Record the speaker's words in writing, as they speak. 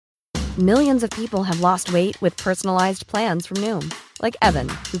Millions of people have lost weight with personalized plans from Noom. Like Evan,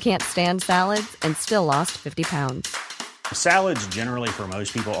 who can't stand salads and still lost 50 pounds. Salads generally for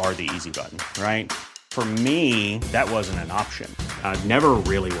most people are the easy button, right? For me, that wasn't an option. I never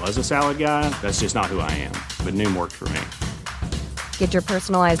really was a salad guy. That's just not who I am. But Noom worked for me. Get your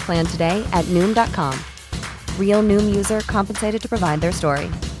personalized plan today at Noom.com. Real Noom user compensated to provide their story.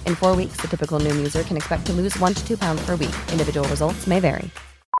 In 4 weeks, the typical Noom user can expect to lose 1 to 2 pounds per week. Individual results may vary.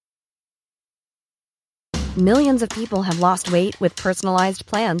 Millions of people have lost weight with personalized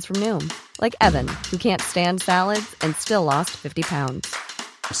plans from Noom. Like Evan, who can't stand salads and still lost 50 pounds.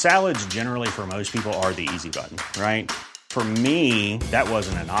 Salads generally for most people are the easy button, right? For me, that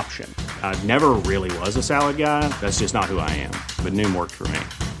wasn't an option. I never really was a salad guy. That's just not who I am. But Noom worked for me.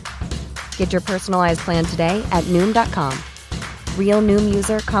 Get your personalized plan today at Noom.com. Real Noom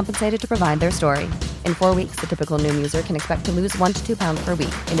user compensated to provide their story. In 4 weeks, the typical Noom user can expect to lose 1 to 2 pounds per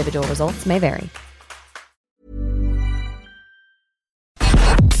week. Individual results may vary.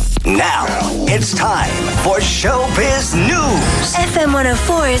 Now, it's time for Showbiz News. FM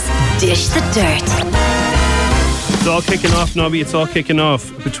 104's Dish the Dirt. It's all kicking off, Nobby. It's all kicking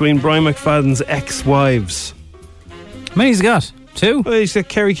off between Brian McFadden's ex-wives. How many he's got? 2? Well, he's got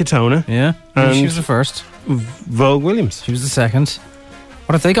Kerry Katona. Yeah. And she was the first. Vogue Williams. She was the second.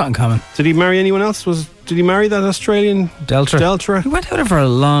 What have they got in common? Did he marry anyone else? Did he marry that Australian Deltra? He went out for a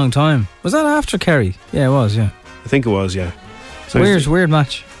long time. Was that after Kerry? Yeah, it was, yeah. I think it was, yeah. So weird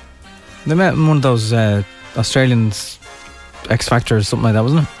match. They met in one of those Australians X Factors, something like that,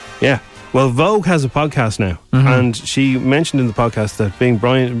 wasn't it? Yeah. Well, Vogue has a podcast now, and she mentioned in the podcast that being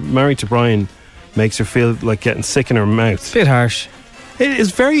married to Brian makes her feel like getting sick in her mouth. Bit harsh. It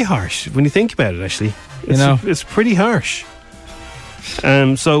is very harsh when you think about it. Actually, it's pretty harsh.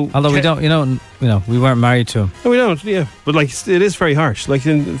 Although we weren't married to him. No, we don't. Yeah, but it is very harsh.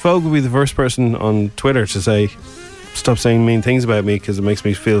 Vogue would be the first person on Twitter to say, "Stop saying mean things about me because it makes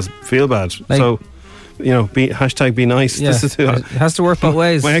me feel bad." Hashtag be nice. Yeah, it has to work both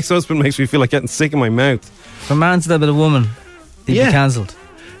ways. My ex-husband makes me feel like getting sick in my mouth. If a man said that about a woman, he'd be cancelled.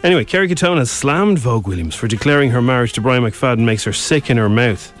 Anyway, Kerry Katona has slammed Vogue Williams for declaring her marriage to Brian McFadden makes her sick in her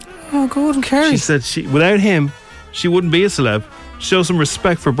mouth. Oh, good on Kerry. She said without him, she wouldn't be a celeb. Show some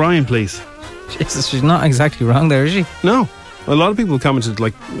respect for Brian, please. Jesus, she's not exactly wrong there, is she? No. A lot of people commented,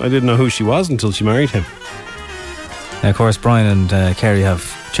 I didn't know who she was until she married him. And of course, Brian and Kerry have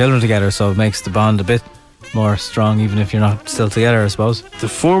children together, so it makes the bond a bit more strong, even if you're not still together, I suppose. The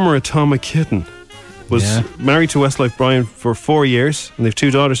former Atomic Kitten was married to Westlife Brian for 4 years, and they have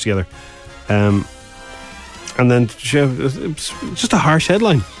 2 daughters together. And then it was just a harsh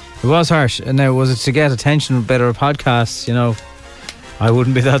headline. It was harsh. And now, was it to get attention with better podcasts? I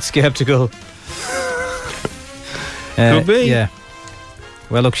wouldn't be that sceptical. Could be. Yeah.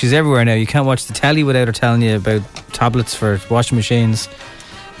 Well, look, she's everywhere now. You can't watch the telly without her telling you about tablets for washing machines.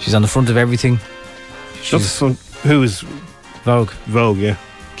 She's on the front of everything. Who is Vogue? Vogue, yeah.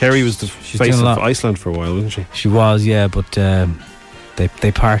 Kerry was the face of Iceland for a while, wasn't she? She was, yeah, but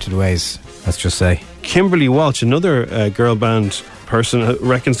they parted ways, let's just say. Kimberly Walsh, another girl band person,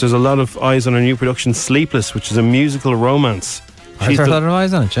 reckons there's a lot of eyes on her new production Sleepless, which is a musical romance. Is there a lot of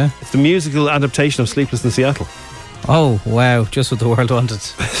eyes on it, yeah? It's the musical adaptation of Sleepless in Seattle. Oh, wow, just what the world wanted.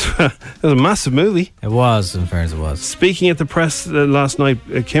 It was a massive movie. It was, in fairness it was. Speaking at the press last night,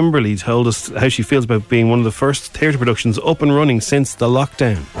 Kimberly told us how she feels about being one of the first theatre productions up and running since the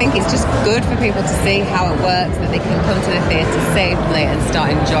lockdown. I think it's just good for people to see how it works, that they can come to the theatre safely and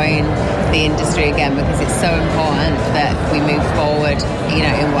start enjoying the industry again, because it's so important that we move forward,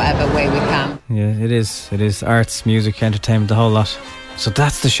 in whatever way we can. Yeah, it is. It is arts, music, entertainment, the whole lot. So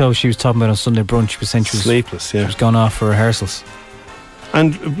that's the show she was talking about on Sunday brunch. She was saying she was Sleepless, yeah. She was gone off for rehearsals.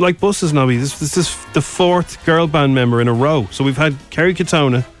 And like buses, Nobby, this is the 4th girl band member in a row. So we've had Kerry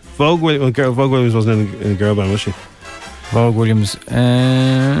Katona, Vogue Williams wasn't in a girl band, was she? Vogue Williams,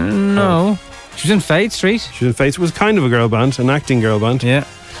 no. She was in Fate Street. She was in Fate. It was kind of a girl band, an acting girl band. Yeah.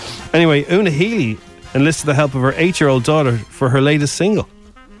 Anyway, Una Healy enlisted the help of her 8-year-old daughter for her latest single.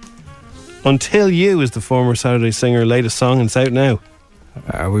 Until You is the former Saturday Singer latest song, and it's out now.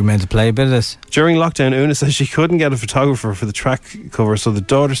 Are we meant to play a bit of this? During lockdown, Una says she couldn't get a photographer for the track cover, so the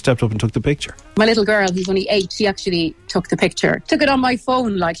daughter stepped up and took the picture. My little girl, who's only 8, she actually took the picture. Took it on my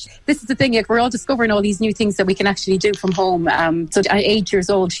phone. This is the thing, we're all discovering all these new things that we can actually do from home. So at 8 years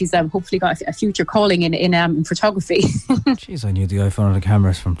old, she's hopefully got a future calling in photography. Jeez, I knew the iPhone and the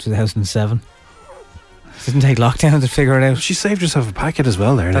cameras from 2007. Didn't take lockdown to figure it out. She saved herself a packet as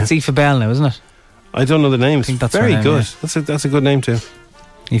well there. That's Aoife Bell now, isn't it? I don't know the name. I think that's very her name, good. Yeah. That's a good name too.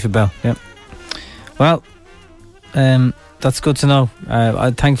 Aoife Bell, yeah. Well, that's good to know.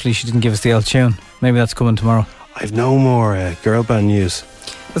 Thankfully, she didn't give us the old tune. Maybe that's coming tomorrow. I've no more girl band news.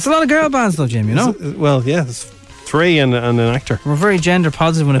 There's a lot of girl bands though, Jim, you know? Well, yeah, there's 3 and an actor. We're very gender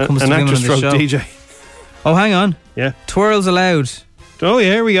positive when it comes to women on this show. An actor stroke DJ. Oh, hang on. Yeah. Twirls Allowed. Oh,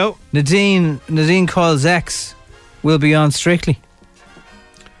 yeah, here we go. Nadine Coyle's ex will be on Strictly.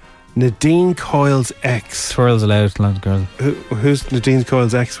 Nadine Coyle's ex. Twirls Allowed, girl. Who's Nadine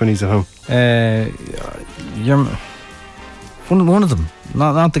Coyle's ex when he's at home? You're one of them.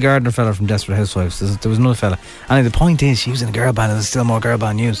 Not the gardener fella from Desperate Housewives. There was another fella. And the point is, she was in a girl band, and there's still more girl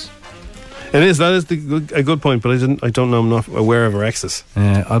band news. It is. That is a good point. But I don't know. I'm not aware of her exes.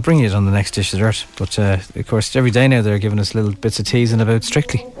 I'll bring you it on the next Dish of Dirt. But of course, every day now they're giving us little bits of teasing about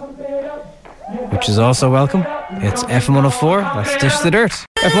Strictly, which is also welcome. It's FM104. That's Dish the Dirt.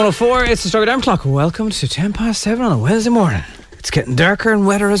 FM104. It's the Strawberry Alarm Clock. Welcome to 7:10 on a Wednesday morning. It's getting darker and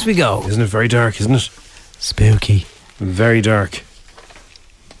wetter as we go. Isn't it very dark? Isn't it? Spooky. Very dark.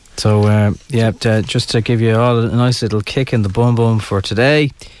 So just to give you all a nice little kick in the bum bum for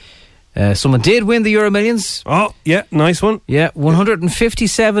today. Someone did win the Euro Millions. Oh, yeah, nice one. Yeah,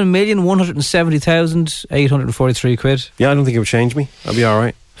 157,170,843 quid. Yeah, I don't think it would change me. I'll be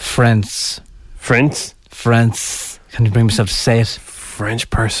alright. France. Can you bring myself to say it? French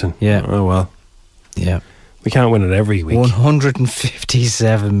person. Yeah. Oh, well. Yeah. We can't win it every week.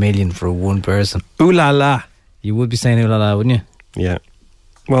 157 million for one person. Ooh la la. You would be saying ooh la la, wouldn't you? Yeah.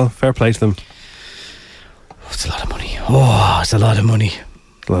 Well, fair play to them. It's a lot of money. Oh, it's a lot of money.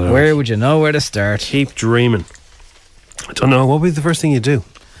 Where would you know where to start? Keep dreaming. I don't know. What would be the first thing you do?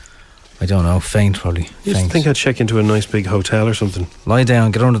 I don't know. Faint, probably. I think I'd check into a nice big hotel or something. Lie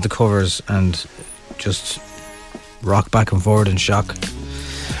down, get under the covers, and just rock back and forward in shock.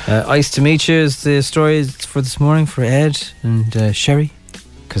 Ice to meet you is the story for this morning for Ed and Sherry,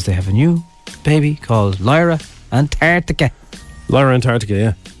 because they have a new baby called Lyra Antarctica. Lyra Antarctica,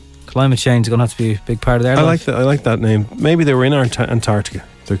 yeah. Climate change is going to have to be a big part of their life. I like that name. Maybe they were in Antarctica.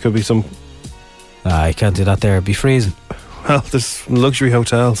 There could be some... You can't do that there. It'd be freezing. Well, there's luxury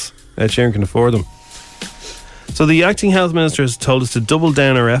hotels. Ed Sheeran can afford them. So the acting health minister has told us to double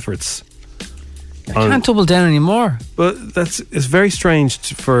down our efforts. I can't double down anymore. But it's very strange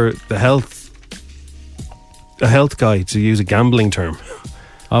for a health guy to use a gambling term.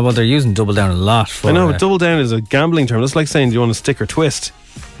 Oh, well, they're using double down a lot. I know, but double down is a gambling term. That's like saying, do you want to stick or twist?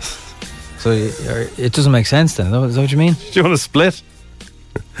 So it doesn't make sense then. Is that what you mean? Do you want to split?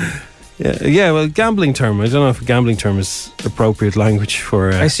 Yeah. Well, gambling term. I don't know if a gambling term is appropriate language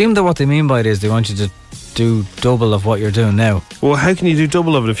for... I assume that what they mean by it is they want you to do double of what you're doing now. Well, how can you do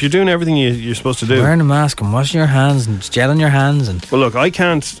double of it if you're doing everything you're supposed to do? Wearing a mask and washing your hands and gelling your hands and... Well, look, I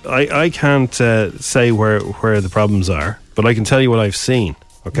can't say where the problems are, but I can tell you what I've seen.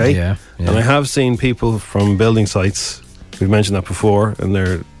 Okay. Yeah. And I have seen people from building sites. We've mentioned that before, and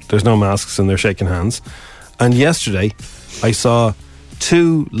there's no masks and they're shaking hands. And yesterday, I saw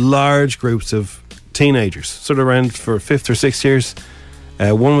 2 large groups of teenagers, sort of around for 5th or 6th years.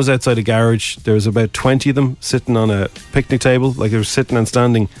 One was outside a garage. There was about 20 of them sitting on a picnic table, like they were sitting and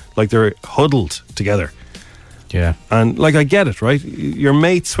standing, like they were huddled together. Yeah. And like, I get it, right? Your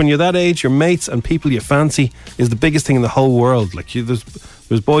mates, when you're that age, your mates and people you fancy is the biggest thing in the whole world. Like, there's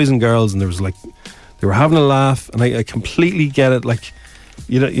boys and girls, and there was like, they were having a laugh, and I completely get it. Like,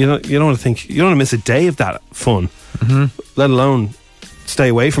 you don't want to miss a day of that fun, let alone stay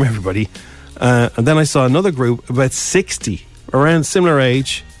away from everybody. And then I saw another group, about 60, around similar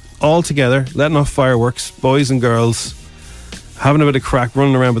age, all together, letting off fireworks, boys and girls, having a bit of crack,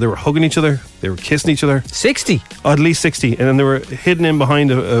 running around, but they were hugging each other, they were kissing each other. 60? At least 60, and then they were hidden in behind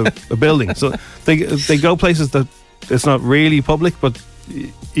a building. So they go places that it's not really public, but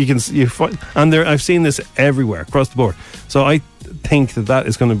you find, and I've seen this everywhere across the board. So I think that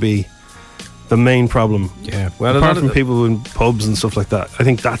is going to be the main problem. Yeah, well, apart from people in pubs and stuff like that, I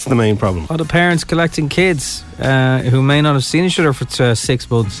think that's the main problem. A lot of parents collecting kids who may not have seen each other for 6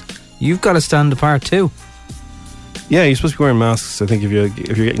 months. You've got to stand apart too. Yeah, you're supposed to be wearing masks, I think, if you're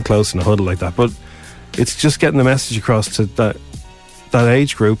getting close in a huddle like that. But it's just getting the message across to that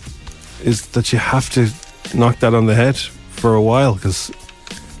age group is that you have to knock that on the head for a while, because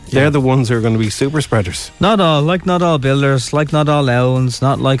they're the ones who are going to be super spreaders. Not all builders, like not all elves,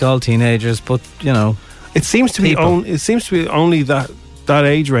 not like all teenagers, but you know, it seems to be only that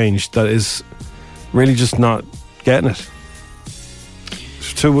age range that is really just not getting it.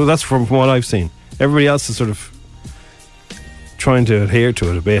 So well, that's from what I've seen. Everybody else is sort of trying to adhere to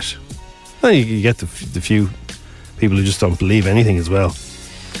it a bit. Then you get the few people who just don't believe anything as well.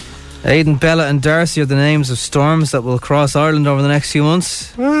 Aidan, Bella and Darcy are the names of storms that will cross Ireland over the next few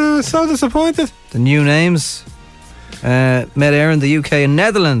months. So disappointed. The new names. Med Air in the UK and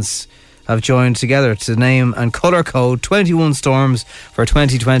Netherlands have joined together to name and colour code 21 storms for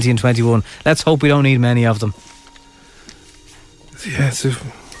 2020 and 21. Let's hope we don't need many of them. Yeah,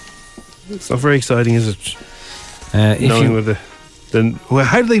 it's not very exciting, is it? Knowing with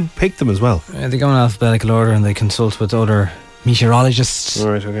how do they pick them as well? They go in alphabetical order and they consult with other meteorologists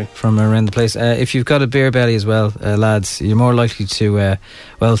from around the place. If you've got a beer belly as well, lads, you're more likely to,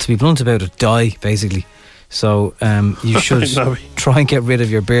 to be blunt about it, die, basically. So you should try and get rid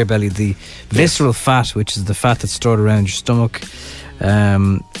of your beer belly. The visceral fat, which is the fat that's stored around your stomach,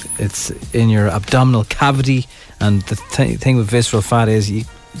 it's in your abdominal cavity. And the thing with visceral fat is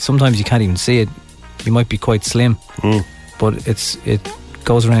sometimes you can't even see it. You might be quite slim, but it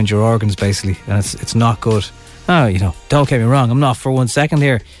goes around your organs basically, and it's not good. Oh, don't get me wrong, I'm not for 1 second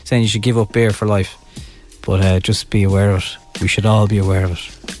here saying you should give up beer for life, but just be aware of it. We should all be aware of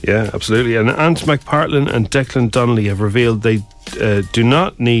it. Yeah, absolutely. And Ant McPartlin and Declan Donnelly have revealed they do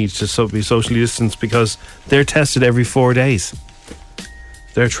not need to be socially distanced because they're tested every 4 days.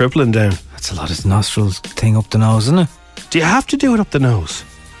 They're tripling down. That's a lot of nostrils thing up the nose, isn't it? Do you have to do it up the nose?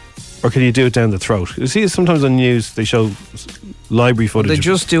 Or can you do it down the throat? You see, sometimes on news they show library footage. They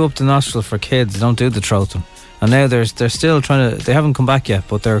just do up the nostril for kids. They don't do the throat one. And now they're still trying to. They haven't come back yet,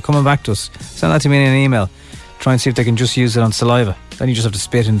 but they're coming back to us. Send that to me in an email. Try and see if they can just use it on saliva. Then you just have to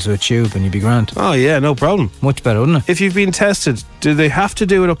spit into a tube and you'd be grand. Oh yeah, no problem. Much better, wouldn't it? If you've been tested, do they have to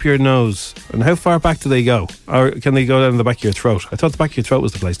do it up your nose? And how far back do they go? Or can they go down the back of your throat? I thought the back of your throat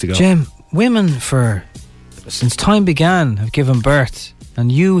was the place to go. Jim, women since time began have given birth. And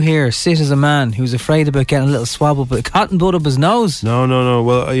you here sit as a man who's afraid about getting a little swab up, a cotton bud up his nose. No.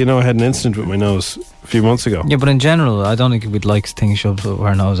 Well, I had an incident with my nose a few months ago. Yeah, but in general, I don't think we'd like things shoved up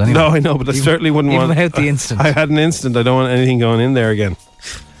our nose anyway. No, I know, but I certainly wouldn't want... Even without the incident. I had an incident. I don't want anything going in there again.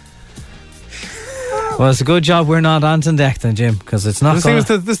 Well, it's a good job we're not Ant and Dec then, Jim, because it's not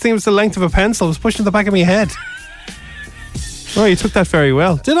This thing was the length of a pencil. It was pushed in the back of my head. Oh, you took that very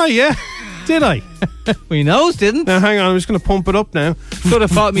well. Did I? Yeah. Did I? My nose didn't. Now hang on, I'm just going to pump it up now. Could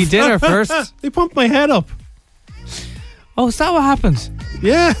have fought me dinner first. They pumped my head up. Oh, is that what happened?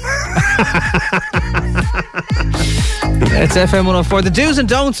 Yeah. It's FM 104. The do's and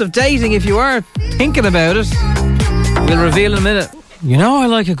don'ts of dating, if you are thinking about it. We'll reveal in a minute. I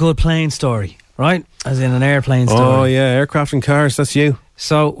like a good plane story, right? As in an airplane story. Oh yeah, aircraft and cars, that's you.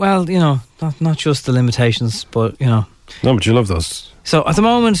 So, well, not just the limitations, but No, but you love those. So at the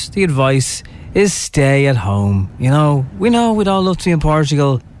moment, the advice is stay at home. We know we'd all love to be in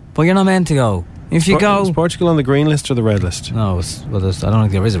Portugal, but you're not meant to go. If you go... Is Portugal on the green list or the red list? No, I don't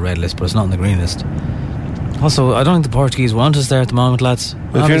think there is a red list, but it's not on the green list. Also, I don't think the Portuguese want us there at the moment, lads.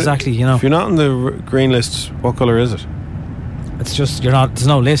 Not exactly, If you're not on the green list, what colour is it? It's just, you're not... There's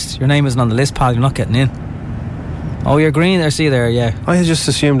no list. Your name isn't on the list, pal. You're not getting in. Oh, you're green there, see there, yeah. I just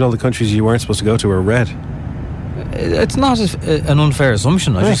assumed all the countries you weren't supposed to go to were red. It's not an unfair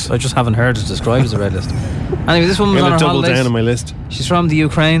assumption. I just haven't heard it described as a red list. Anyway, this woman was on her holidays. Double down on my list. She's from the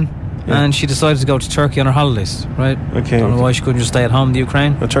Ukraine, and she decided to go to Turkey on her holidays. Right? Okay. Don't know why she couldn't just stay at home in the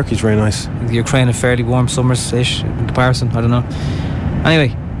Ukraine. Well, Turkey's very nice. The Ukraine have fairly warm summers-ish in comparison. I don't know.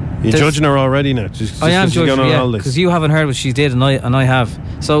 Anyway, you're judging her already now. I am judging her, yeah, because you haven't heard what she did, and I have.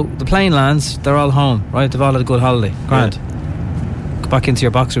 So the plane lands. They're all home, right? They've all had a good holiday. Grand. Go back into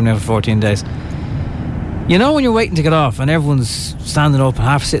your box room now for 14 days. When you're waiting to get off and everyone's standing up and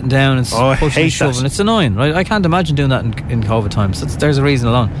half sitting down and pushing and shoving, it's annoying, right? I can't imagine doing that in COVID times. There's a reason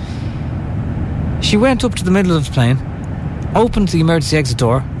alone. She went up to the middle of the plane, opened the emergency exit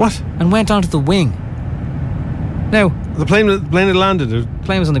door, and went onto the wing. Now, the plane had landed. The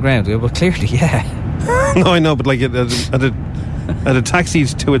plane was on the ground. Well, clearly, yeah. No, I know, but like it had a taxi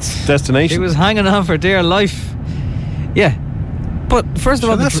to its destination. It was hanging on for dear life. Yeah. But first of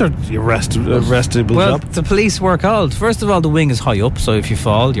all, that's an arrestable job. The police were called. First of all, the wing is high up, so if you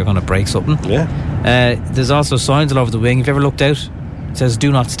fall, you're going to break something. Yeah. There's also signs all over the wing. If you ever looked out, it says "Do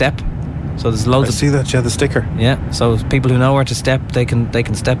not step." So there's loads. I see that. Yeah, the sticker. Yeah. So people who know where to step, they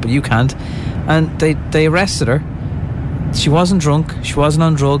can step, but you can't. And they arrested her. She wasn't drunk. She wasn't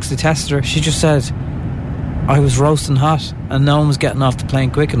on drugs. They tested her. She just said, "I was roasting hot, and no one was getting off the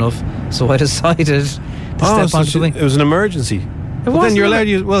plane quick enough, so I decided to step onto the wing." It was an emergency. But then you're allowed to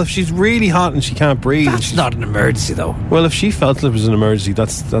use... Well, if she's really hot and she can't breathe... That's not an emergency, though. Well, if she felt it was an emergency,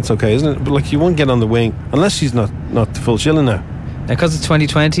 that's okay, isn't it? But, like, you won't get on the wing unless she's not full chilling now. Because it's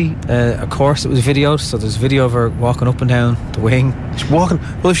 2020, of course, it was videoed, so there's video of her walking up and down the wing. She's walking...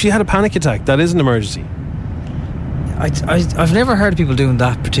 Well, if she had a panic attack, that is an emergency. I've never heard of people doing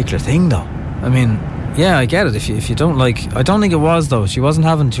that particular thing, though. I mean... Yeah, I get it. If you don't like... I don't think it was, though. She wasn't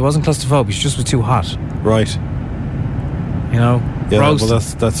claustrophobic. She just was too hot. Right. You know, Yeah, roast. well,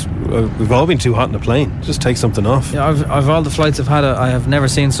 that's we've all been too hot in a plane. Just take something off. Yeah, I've all the flights I've had, I have never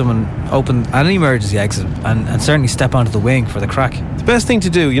seen someone open any emergency exit and certainly step onto the wing for the crack. The best thing to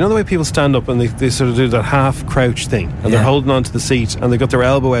do, you know the way people stand up and they sort of do that half crouch thing, and they're holding onto the seat and they've got their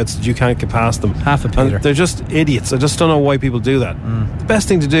elbow out so that you can't get past them. Half a Peter. And they're just idiots. I just don't know why people do that. The best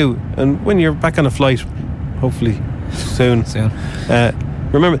thing to do, and when you're back on a flight, hopefully soon.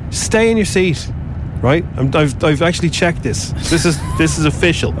 Remember, stay in your seat. Right, I've actually checked this. This is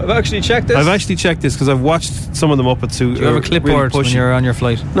official. I've actually checked this. I've actually checked this because I've watched some of them up at Sue. Do you have a clipboard when you're on your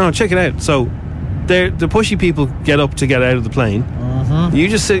flight? No, check it out. So, the pushy people get up to get out of the plane. You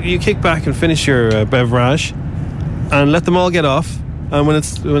just sit, you kick back and finish your beverage, and let them all get off. And when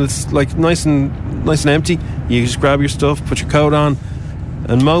it's like nice and empty, you just grab your stuff, put your coat on,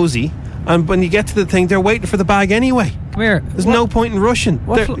 and mosey. And when you get to the thing, they're waiting for the bag anyway. Come here. There's no point in rushing.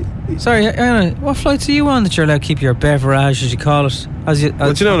 Sorry, what flights are you on that you're allowed to keep your beverage, as you call it, Well, do you know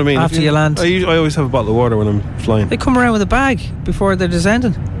what I mean? after you land? I always have a bottle of water when I'm flying. They come around with a bag before they're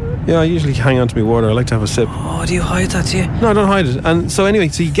descending. Yeah, I usually hang on to my water. I like to have a sip. Oh, do you hide that, do you? No, I don't hide it. And so anyway,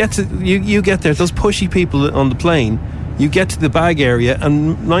 so you get there. Those pushy people on the plane, you get to the bag area,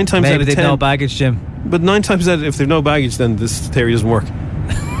 and 9 times out of 10, maybe they've no baggage, Jim. But 9 times out of, if they've no baggage, then this theory doesn't work.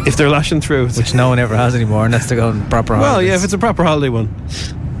 If they're lashing through, which no one ever has anymore unless they go on proper holidays. Well, yeah, if it's a proper holiday one.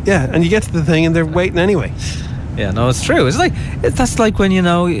 Yeah, and you get to the thing and they're waiting anyway. Yeah, no, it's true. That's like when, you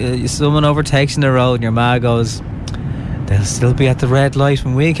know, someone overtakes in the road and your ma goes, they'll still be at the red light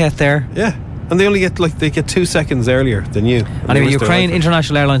when we get there. Yeah, and they only get 2 seconds earlier than you. Anyway, Ukraine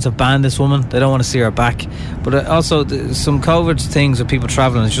International Airlines have banned this woman. They don't want to see her back. But also some COVID things with people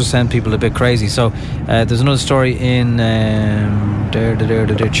travelling has just sent people a bit crazy. So there's another story in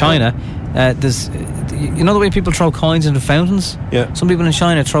China. There's, you know the way people throw coins into fountains? Yeah. Some people in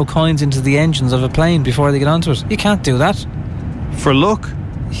China throw coins into the engines of a plane before they get onto it. You can't do that. For luck?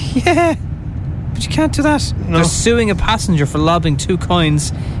 Yeah. But you can't do that. No. They're suing a passenger for lobbing 2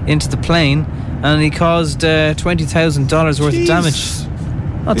 coins into the plane, and he caused $20,000 worth of damage.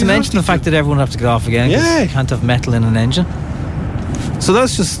 Not to mention the fact that everyone would have to get off again. Yeah. You can't have metal in an engine. So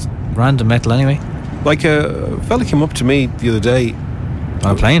that's just random metal anyway. Like a fella came up to me the other day.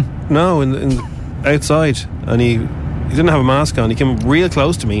 On a plane? No, in outside, and he didn't have a mask on. He came real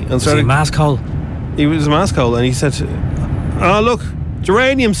close to me and started. Was he a mask hole? He was a mask hole, and he said, "Oh, look,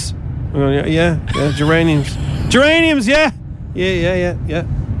 geraniums." Yeah, geraniums. Geraniums, yeah.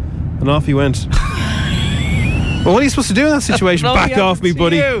 And off he went. Well, what are you supposed to do in that situation? Back off me,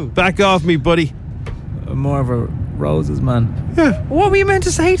 buddy. Back off me, buddy. More of a roses man. Yeah. What were you meant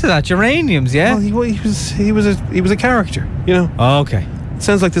to say to that? Geraniums, yeah? Well, he was a character, you know. Oh, okay. It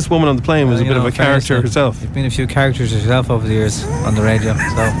sounds like this woman on the plane was a bit of a character herself. You've been a few characters yourself over the years on the radio,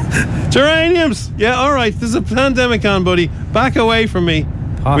 so. Geraniums! Yeah, alright, there's a pandemic on, buddy. Back away from me.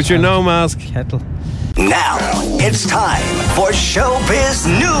 With your no mask. Kettle. Now, it's time for Showbiz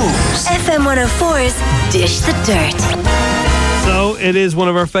News. FM 104's Dish the Dirt. So it is one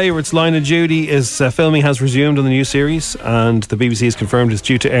of our favourites. Line of Duty is filming has resumed on the new series, and the BBC has confirmed it's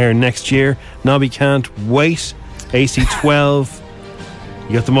due to air next year. Nobby can't wait. AC12.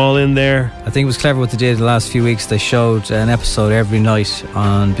 You got them all in there. I think it was clever what they did the last few weeks. They showed an episode every night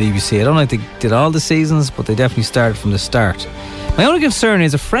on BBC. I don't know if they did all the seasons, but they definitely started from the start. My only concern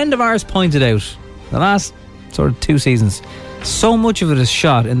is a friend of ours pointed out the last sort of 2 seasons, so much of it is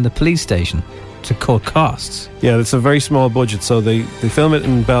shot in the police station to cut costs. Yeah, it's a very small budget, so they film it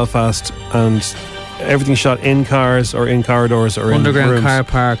in Belfast, and everything's shot in cars or in corridors or underground in rooms. car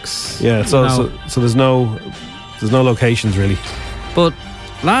parks. Yeah, so there's no locations really. But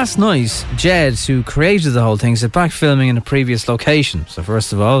last night, Jed, who created the whole thing, said back filming in a previous location. So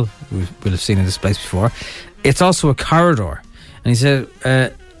first of all, we'll have seen in this place before. It's also a corridor. And he said,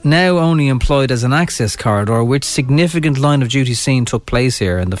 now only employed as an access corridor, which significant line of duty scene took place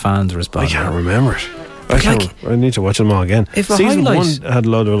here, and the fans responded. I can't remember it. I need to watch them all again. Season 1 had a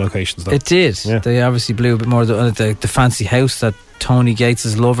load of locations though. It did. Yeah. They obviously blew a bit more. The fancy house that Tony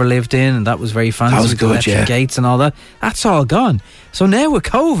Gates' lover lived in, and that was very fancy. That was good, yeah. Gates and all that. That's all gone. So now with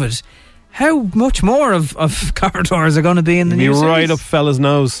COVID, how much more of corridors are going to be in the new series? Right up fella's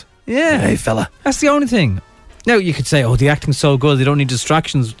nose. Yeah. Hey, fella. That's the only thing. Now, you could say, the acting's so good, they don't need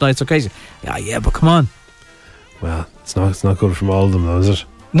distractions, nights or crazy. Yeah, but come on. Well, it's not good from all of them, though, is it?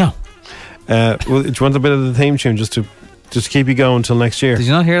 No. Well, do you want a bit of the theme tune just to keep you going until next year? Did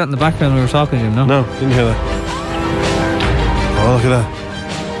you not hear that in the background when we were talking to him? No, didn't hear that. Oh, look at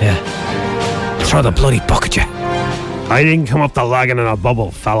that. Yeah. Throw the bloody bucket, you. I didn't come up the lagging in a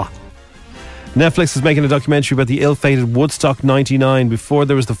bubble, fella. Netflix is making a documentary about the ill-fated Woodstock 99. Before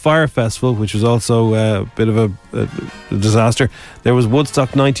there was the Fire Festival, which was also a bit of a disaster, there was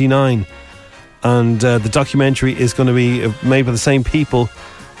Woodstock 99. And the documentary is going to be made by the same people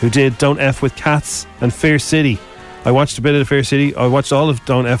who did Don't F With Cats and Fear City. I watched a bit of Fear City. I watched all of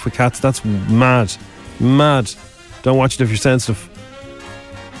Don't F With Cats. That's mad. Don't watch it if you're sensitive.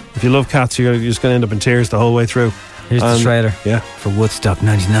 If you love cats, you're just going to end up in tears the whole way through. Here's the trailer for Woodstock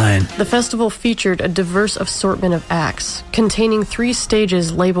 99. The festival featured a diverse assortment of acts, containing 3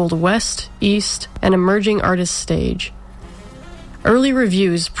 stages labeled West, East, and Emerging Artist Stage. Early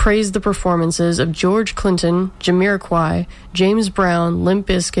reviews praised the performances of George Clinton, Jamiroquai, James Brown, Limp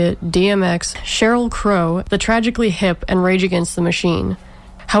Bizkit, DMX, Sheryl Crow, The Tragically Hip, and Rage Against the Machine.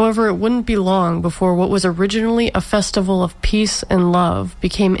 However, it wouldn't be long before what was originally a festival of peace and love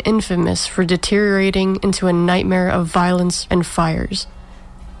became infamous for deteriorating into a nightmare of violence and fires.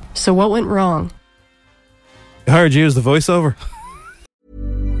 So what went wrong? I hired you as the voiceover.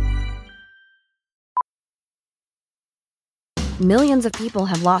 Millions of people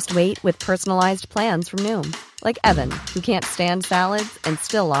have lost weight with personalized plans from Noom. Like Evan, who can't stand salads and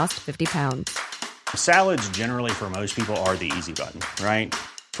still lost 50 pounds. Salads generally for most people are the easy button, right?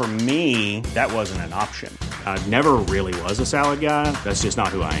 For me, that wasn't an option. I never really was a salad guy. That's just not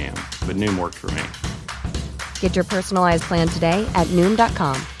who I am. But Noom worked for me. Get your personalized plan today at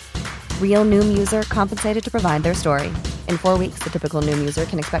Noom.com. Real Noom user compensated to provide their story. In 4 weeks, the typical Noom user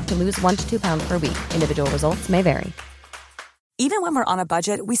can expect to lose 1 to 2 pounds per week. Individual results may vary. Even when we're on a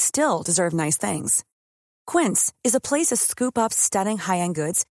budget, we still deserve nice things. Quince is a place to scoop up stunning high-end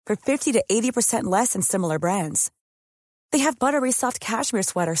goods for 50 to 80% less than similar brands. They have buttery soft cashmere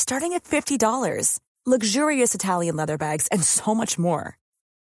sweaters starting at $50, luxurious Italian leather bags, and so much more.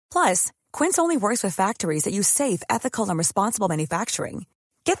 Plus, Quince only works with factories that use safe, ethical, and responsible manufacturing.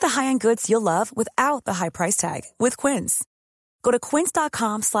 Get the high-end goods you'll love without the high price tag with Quince. Go to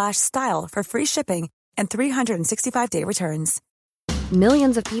quince.com/style for free shipping and 365-day returns.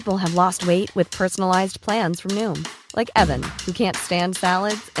 Millions of people have lost weight with personalized plans from Noom. Like Evan, who can't stand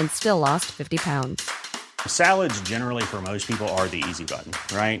salads and still lost 50 pounds. Salads generally for most people are the easy button,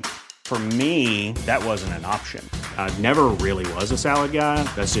 right? For me, that wasn't an option. I never really was a salad guy.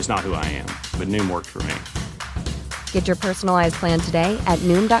 That's just not who I am. But Noom worked for me. Get your personalized plan today at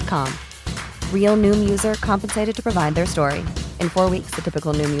Noom.com. Real Noom user compensated to provide their story. In 4 weeks, the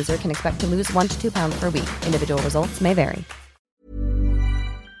typical Noom user can expect to lose 1 to 2 pounds per week. Individual results may vary.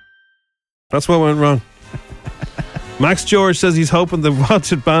 That's what went wrong. Max George says he's hoping the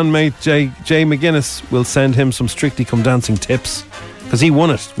wanted bandmate Jay McGuinness will send him some Strictly Come Dancing tips, because he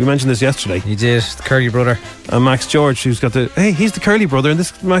won it. We mentioned this yesterday. He did, the curly brother. And Max George, who's got he's the curly brother, and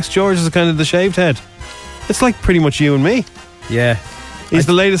this Max George is kind of the shaved head. It's like pretty much you and me. Yeah. He's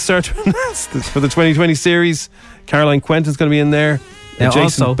the latest start for the 2020 series. Caroline Quentin's going to be in there. Now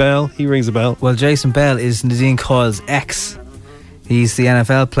Jason also, Bell, he rings a bell. Well, Jason Bell is Nadine Coyle's ex. He's the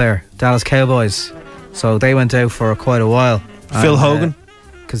NFL player, Dallas Cowboys. So they went out for quite a while. Phil Hogan?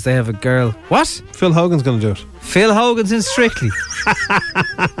 Because they have a girl. What? Phil Hogan's going to do it. Phil Hogan's in Strictly.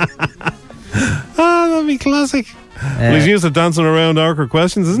 That'd be classic. Well, he's used to dancing around awkward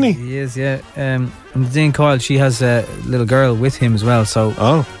questions, isn't he? He is, yeah. Nadine Coyle, she has a little girl with him as well.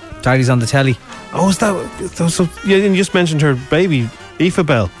 So, Daddy's on the telly. Oh, is that? So, yeah, you just mentioned her baby, Aoife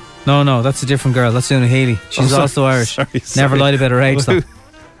Bell. No, that's a different girl. That's Una Healy. She's also Irish. Sorry. Never lied about her age, though.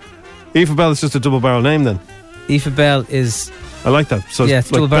 Aoife Bell is just a double barrel name then. Aoife Bell is... I like that. So yeah, it's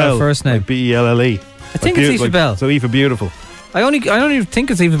double barrel first name. Like Belle. I think it's Aoife Bell. So Aoife Beautiful. I only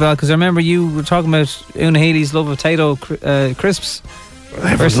think it's Aoife Bell because I remember you were talking about Una Healy's love of potato crisps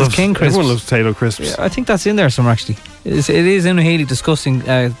versus King crisps. Everyone loves potato crisps. Yeah, I think that's in there somewhere actually. It is Una Healy discussing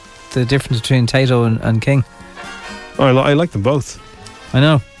the difference between Tato and King. Oh, I like them both. I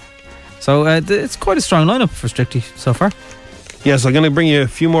know. So it's quite a strong lineup for Strictly so far. Yes, I'm going to bring you a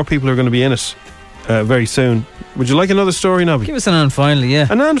few more people who are going to be in it very soon. Would you like another story, Nobby? Give us an and finally, yeah.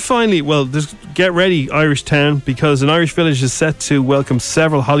 And then finally, well, just get ready, Irish Town, because an Irish village is set to welcome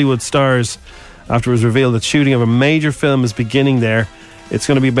several Hollywood stars after it was revealed that shooting of a major film is beginning there. It's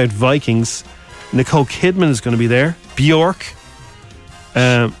going to be about Vikings. Nicole Kidman is going to be there. Bjork.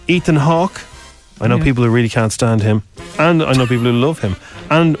 Ethan Hawke. I know people who really can't stand him. And I know people who love him.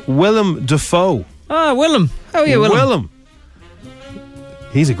 And Willem Dafoe. Ah, Willem. Oh, yeah, Willem.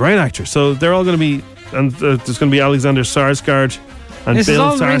 He's a great actor. So they're all going to be... And there's going to be Alexander Skarsgård and this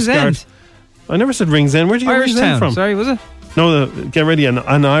Bill is all Skarsgård. I never said Rings End. Where do you get Irish Rings Town End from? Sorry, was it? No, get ready, an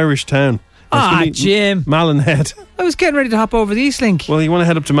Irish Town. Jim. Malin-Head. I was getting ready to hop over the East Link. Well, you want to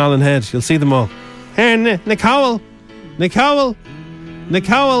head up to Malin-Head. You'll see them all. Hey, Nicole.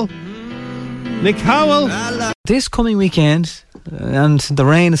 Nick Howell. This coming weekend, and the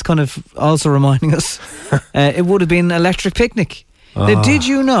rain is kind of also reminding us, it would have been Electric Picnic. Now, did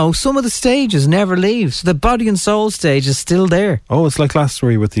you know some of the stages never leave? So the Body and Soul stage is still there. Oh, it's like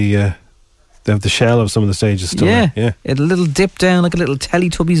Glastonbury with the shell of some of the stages still there. Yeah. It had a little dip down like a little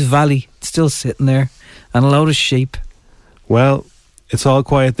Teletubbies valley. It's still sitting there. And a load of sheep. Well, it's all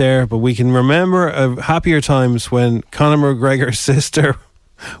quiet there, but we can remember happier times when Conor McGregor's sister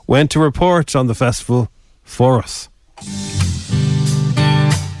went to report on the festival for us.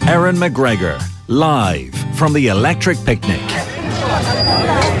 Erin McGregor, live from the Electric Picnic.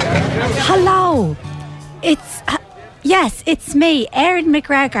 Hello. It's me, Erin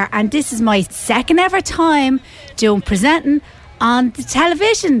McGregor, and this is my second ever time doing presenting on the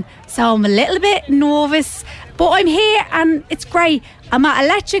television. So I'm a little bit nervous, but I'm here and it's great. I'm at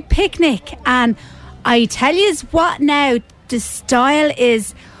Electric Picnic, and I tell you what now, the style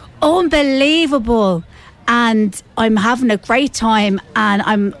is unbelievable, and I'm having a great time, and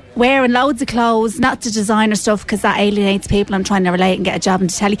I'm wearing loads of clothes, not the designer stuff because that alienates people. I'm trying to relate and get a job in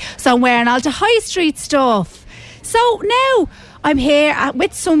the telly, so I'm wearing all the high street stuff. So now I'm here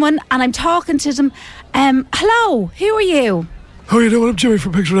with someone and I'm talking to them. Hello, who are you? How are you doing? I'm Jimmy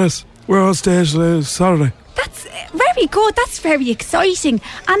from Picture This. We're on stage Saturday. That's very good. That's very exciting.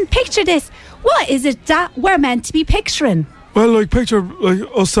 And picture this. What is it that we're meant to be picturing? Well, picture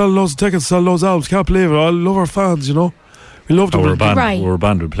us selling loads of tickets, selling loads of albums. Can't believe it. I love our fans, you know. We love them. We're a band. Right. We're a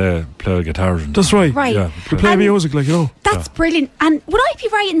band. We play guitars. That's right. Right. Yeah, we play music, you know. That's brilliant. And would I be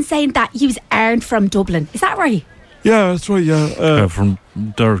right in saying that you aren't from Dublin? Is that right? Yeah, that's right, yeah. From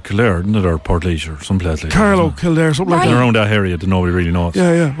Kildare, isn't it, or Portlaoise or someplace like Carlow, that. Kildare, something like that. Around that area that nobody really knows.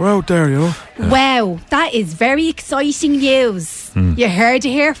 Yeah, we're out there, you know. Yeah. Wow, that is very exciting news. You heard it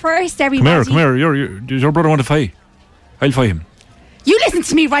here first, everybody. Come here. Does your brother want to fight? I'll fight him. You listen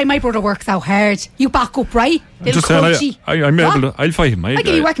to me, right? My brother works out hard. You back up, right? Just saying, I'm able to. I'll fight him. I'll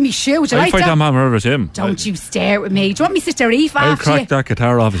give you working me shoe. Would you I'll like fight that? that man over him. Don't you stare at me. Do you want me to sit there after I'll you? crack that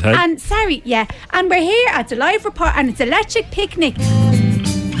guitar off his head. And sorry, yeah. And we're here at the live report, and it's Electric Picnic.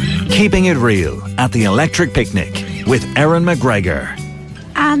 Keeping it real at the Electric Picnic with Erin McGregor.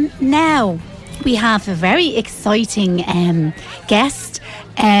 And now we have a very exciting guest.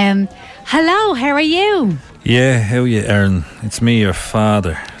 Hello, how are you? Yeah, how are you, Erin? It's me, your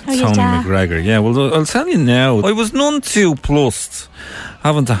father, Tony McGregor. Yeah, well, I'll tell you now. I was none too plussed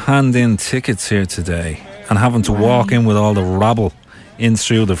having to hand in tickets here today and having to walk in with all the rabble in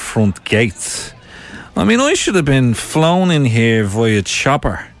through the front gates. I mean, I should have been flown in here via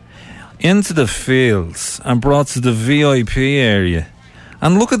chopper into the fields and brought to the VIP area.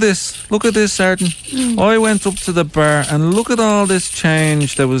 And look at this, Sergeant. I went up to the bar and look at all this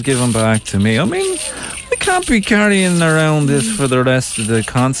change that was given back to me. I mean, we can't be carrying around this for the rest of the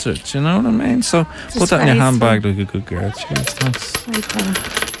concert, you know what I mean? So put that in your handbag like a good girl. Cheers, thanks.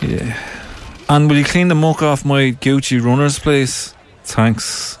 Yeah. And will you clean the muck off my Gucci runners, please?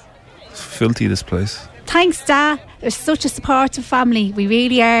 Thanks. It's filthy, this place. Thanks, Dad. They're such a supportive family. We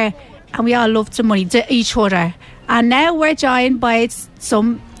really are. And we all love to money to each other. And now we're joined by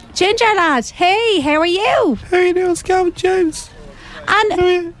some ginger lads. Hey, how are you? How are you doing? It's Gavin James.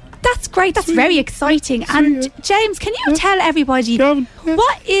 And that's great. That's very exciting. And James, can you tell everybody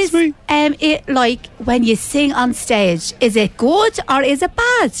what is it like when you sing on stage? Is it good or is it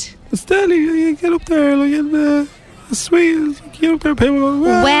bad? It's deadly. You get up there and sweet. Get up there, people go,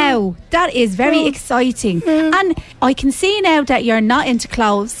 wow, that is very exciting. And I can see now that you're not into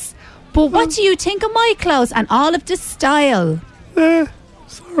clothes. But what do you think of my clothes and all of this style?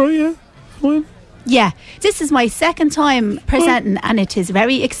 Sorry, yeah. Fine. Yeah, this is my second time presenting and it is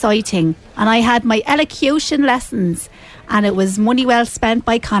very exciting. And I had my elocution lessons and it was money well spent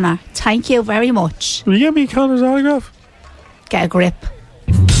by Conor. Thank you very much. Will you get me Conor's autograph? Get a grip.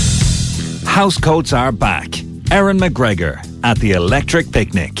 House coats are back. Erin McGregor at the Electric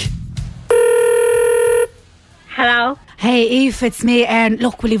Picnic. Hello. Hey Eve, it's me.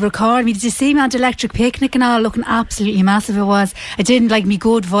 Look, will you record me? Did you see me on the Electric Picnic and all? Looking absolutely massive it was. I didn't like me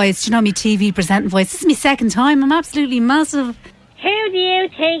good voice. Do you know me TV presenting voice? This is my second time. I'm absolutely massive. Who do you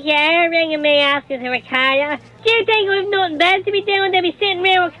think you are ringing me asking to record you? Do you think I've nothing better to be doing than be sitting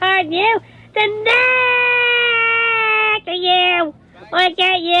here recording you? The neck of you! I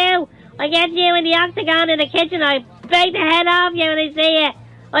get you! I get you in the octagon in the kitchen. I break the head off you when I see you.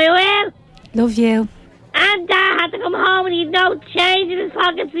 I will. Love you. And Dad had to come home and he'd no change in his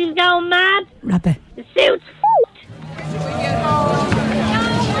pockets. He was going mad. Rabbit. The suit's fucked.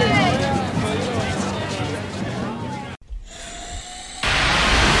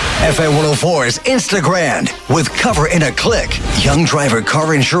 FM 104's Instagram with Cover in a Click. Young driver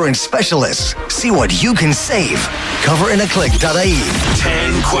car insurance specialists. See what you can save. Coverinaclick.ie.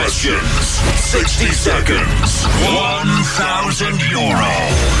 10 questions, 60 seconds, €1,000.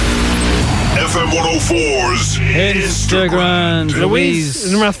 FM 104's Instagram.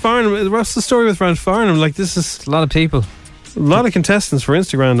 Louise. In Rathfarnham. What's the story with Rathfarnham? Like, this is a lot of people. A lot of contestants for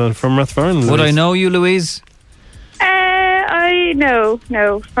Instagram from Rathfarnham. Would I know you, Louise?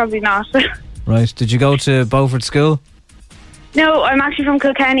 No, probably not. Right. Did you go to Beaufort School? No, I'm actually from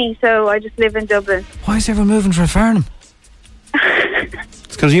Kilkenny, so I just live in Dublin. Why is everyone moving to Rathfarnham?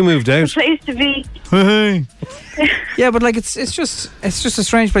 It's because you moved out. It's a place to be. Yeah, but like it's just a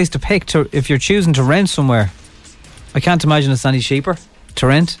strange place to pick if you're choosing to rent somewhere. I can't imagine it's any cheaper to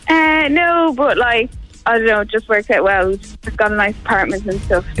rent. No, but like I don't know, it just worked out well. We've just got a nice apartment and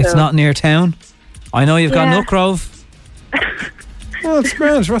stuff. It's so. not near town. I know you've got Nutgrove. Oh, it's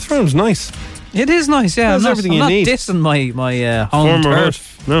grand. Rathfarnham's nice. It is nice, yeah. That's everything you need. I'm not dissing my home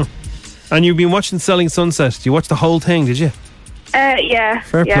turf. No. And you've been watching Selling Sunset. Did you watch the whole thing, did you? Yeah.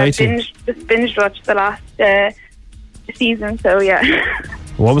 Fair play to you. Binge watched the last season, so yeah.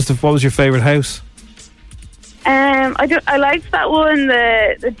 What was your favourite house? I liked that one,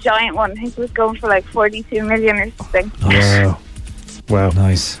 the giant one. I think it was going for like 42 million or something. Wow.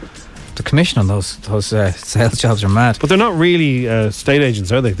 Nice. The commission on those sales jobs are mad. But they're not really estate agents,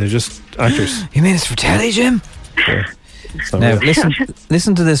 are they? They're just actors. You mean it's for telly, Jim? Yeah. Now,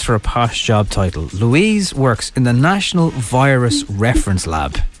 listen to this for a posh job title. Louise works in the National Virus Reference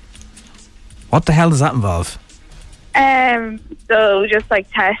Lab. What the hell does that involve? So just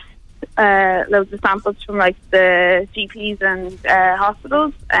like test loads of samples from like the GPs and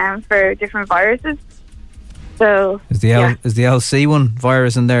hospitals for different viruses. So is the LC one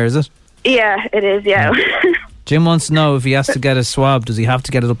virus in there, is it? Yeah, it is, yeah. Jim wants to know if he has to get a swab, does he have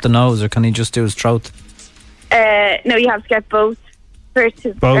to get it up the nose or can he just do his throat? No, you have to get both for it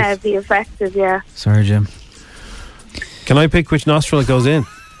to be effective, yeah. Sorry, Jim. Can I pick which nostril it goes in?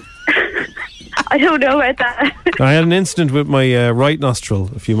 I don't know about that. I had an incident with my right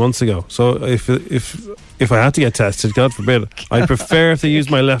nostril a few months ago. So if I had to get tested, God forbid, I'd prefer if they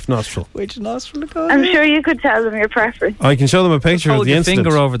used my left nostril. Which nostril it goes I'm sure you could tell them your preference. I can show them a picture of the incident.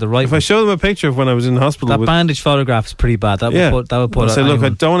 Finger over the right. If I show them a picture of when I was in hospital, that bandage photograph's pretty bad. That would put. I'll say, look, I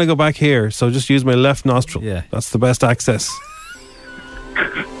don't want to go back here, so just use my left nostril. Yeah, that's the best access.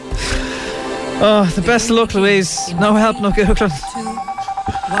 Oh, the best of luck, Louise. No help, no Googling.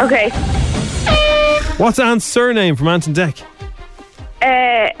 Okay. What's Ant's surname from Ant and Dec?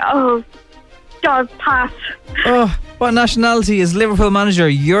 God, pass. Oh, what nationality is Liverpool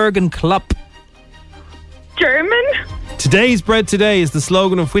manager Jurgen Klopp? German. Today's bread today is the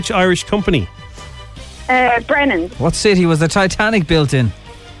slogan of which Irish company? Brennan. What city was the Titanic built in?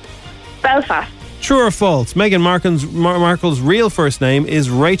 Belfast. True or false? Meghan Markle's real first name is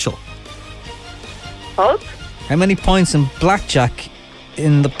Rachel. False. How many points in blackjack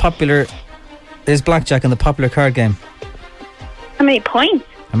in the popular card game? How many points?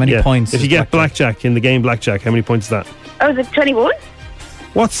 How many points? If you get blackjack in the game blackjack, how many points is that? Oh, is it 21?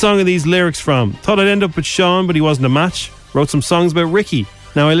 What song are these lyrics from? Thought I'd end up with Sean, but he wasn't a match. Wrote some songs about Ricky.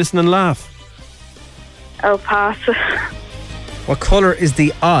 Now I listen and laugh. Oh, pass. What colour is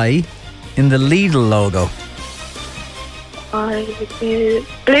the I in the Lidl logo?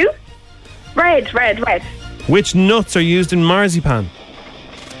 Blue? Red. Which nuts are used in marzipan?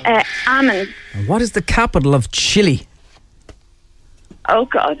 Almond. What is the capital of Chile? Oh,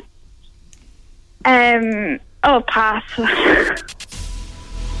 God. Pass.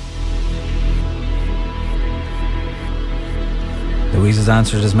 Louise has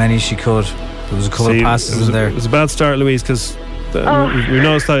answered as many as she could. There was a couple of passes in there. It was a bad start, Louise, because we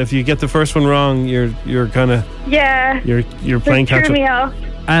noticed that if you get the first one wrong, you're kind of you're playing catch up. Me off.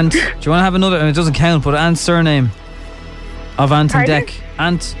 And do you want to have another? And it doesn't count, but Ant's surname of Ant and Dec.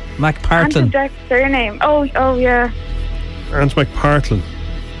 Ant McPartlin. Ant and Dec's surname. Oh yeah. Ant McPartlin.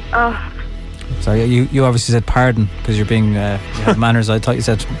 Oh. Sorry, you obviously said pardon because you're being you have manners. I thought you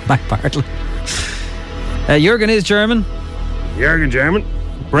said McPartlin. Jurgen is German. Jurgen German.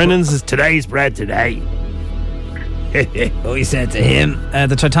 Brennan's is today's bread today. What he said to him.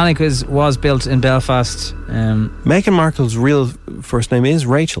 The Titanic was built in Belfast. Meghan Markle's real first name is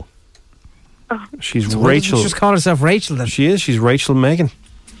Rachel. Oh. She's so Rachel. She just call herself Rachel then. She is. She's Rachel Meghan.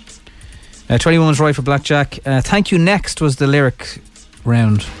 21 was right for blackjack. Thank you next was the lyric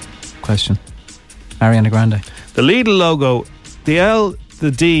round question. Ariana Grande. The Lidl logo, the L,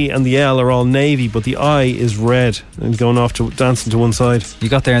 the D and the L are all navy, but the I is red and going off to dancing to one side. You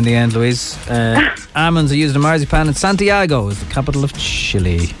got there in the end, Louise. Almonds are used in marzipan, and Santiago is the capital of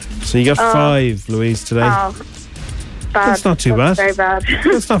Chile. So you got 5, Louise, today. Oh, bad. That's not too bad. Very bad.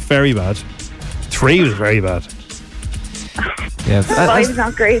 That's not very bad. 3 was very bad. Yeah, 5 is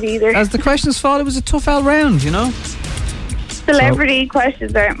not great either. As the questions fall, it was a tough all round, you know. Celebrity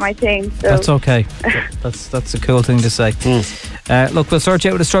questions aren't my thing. So. That's okay. That's a cool thing to say. Look, we'll sort you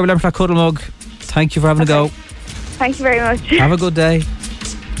out with a Strawberry Alarm Clock Cuddle mug. Thank you for having a go. Thank you very much. Have a good day.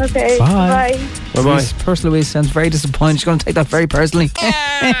 Okay. Bye. Bye-bye. Personal Louise sounds very disappointed. She's going to take that very personally.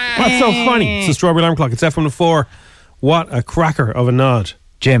 What's so funny? It's the Strawberry Alarm Clock. It's F104. What a cracker of a nod.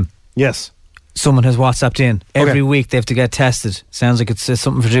 Jim. Yes. Someone has WhatsApped in. Every week they have to get tested. Sounds like it's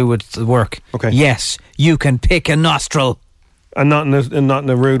something to do with the work. Okay. Yes, you can pick a nostril. And not in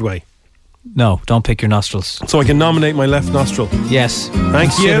a rude way. No, don't pick your nostrils. So I can nominate my left nostril. Yes.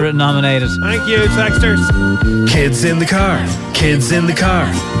 Thank you. Consider it nominated. Thank you, texters. Kids in the car, kids in the car.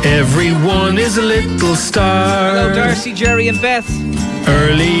 Everyone is a little star. Hello, Darcy, Jerry, and Beth.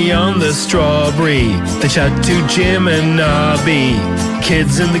 Early on the Strawberry, they chat to Jim and Nobby.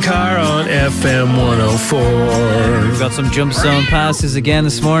 Kids in the car on FM 104. We've got some jump zone passes again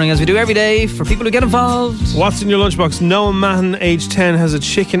this morning, as we do every day, for people who get involved. What's in your lunchbox? Noah Mahon, age 10, has a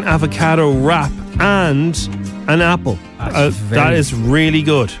chicken avocado wrap and an apple. That is really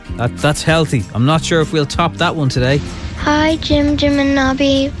good. That's healthy. I'm not sure if we'll top that one today. Hi, Jim and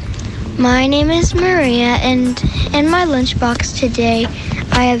Nobby. My name is Maria, and in my lunchbox today,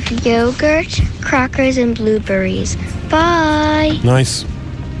 I have yogurt, crackers, and blueberries. Bye. Nice.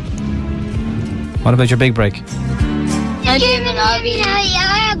 What about your big break? Hi, Jim and Nobby. I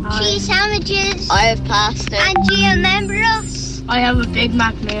have cheese sandwiches. I have pasta. And do you remember us? I have a Big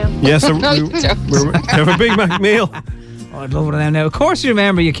Mac meal. Yes, we have a Big Mac meal. Oh, I'd love it now. Of course you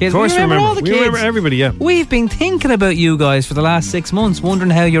remember, you kids. Of course we remember all the we kids. remember everybody, yeah. We've been thinking about you guys for the last 6 months,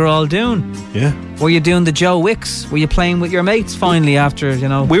 wondering how you're all doing. Yeah. Were you doing the Joe Wicks? Were you playing with your mates finally after, you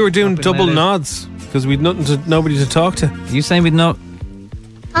know? We were doing double nods because we'd nobody to talk to. You saying we'd not?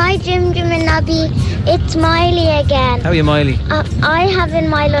 Hi, Jim and Nobby. It's Miley again. How are you, Miley? I have in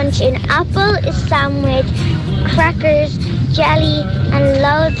my lunch an apple, a sandwich, crackers, jelly, and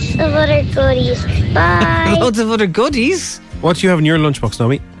loads of other goodies. Bye. Loads of other goodies? What do you have in your lunchbox,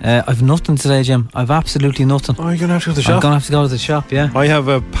 Nobby? I've nothing today, Jim. I've absolutely nothing. Oh, you're going to have to go to the shop? I'm going to have to go to the shop, yeah. I have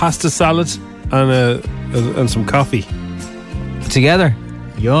a pasta salad and some coffee. Together?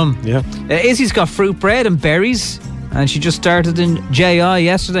 Yum. Yeah. Izzy's got fruit bread and berries, and she just started in JI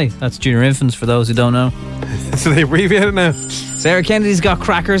yesterday. That's junior infants for those who don't know. So they abbreviate it now. Sarah Kennedy's got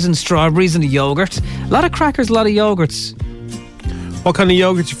crackers and strawberries and a yogurt. A lot of crackers, a lot of yogurts. What kind of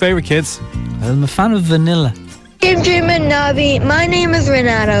yogurt's your favourite, kids? I'm a fan of vanilla. Jim and Nobby, my name is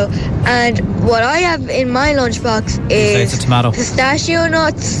Renato, and what I have in my lunchbox is it's a tomato. pistachio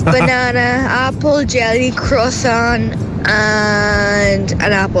nuts, banana, apple, jelly, croissant, and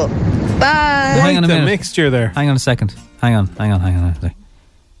an apple. Bye. Hang on a minute. Mixture there. Hang on a second. Hang on.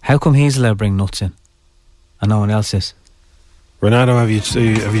 How come he's allowed to bring nuts in and no one else is? Renato, have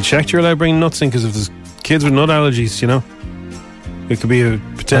you checked you're allowed to bring nuts in? Because if there's kids with nut allergies, you know, it could be a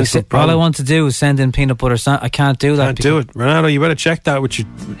potential problem. All I want to do is send in peanut butter sandwich. I can't do that. Can't do it, Renato. You better check that with you.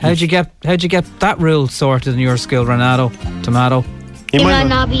 How'd you get that rule sorted in your school, Renato? Tomato. Jim and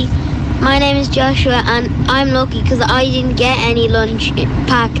Nobby, my name is Joshua, and I'm lucky because I didn't get any lunch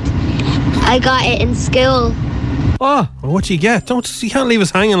packed. I got it in school. Oh, well, what do you get? You can't leave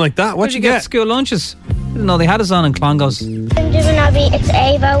us hanging like that. What'd you get? School lunches. I didn't know they had us on in Clongowes. Jim and Nobby, it's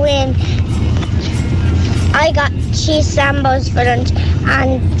Ava Wynn. I got cheese sambos for lunch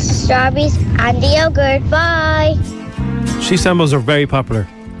and strawberries and the yogurt. Bye. Cheese sambos are very popular.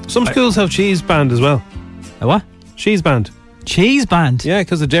 Some schools have cheese band as well. A what? Cheese band. Cheese band? Yeah,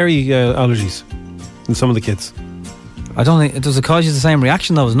 because of dairy allergies in some of the kids. I don't think... Does it cause you the same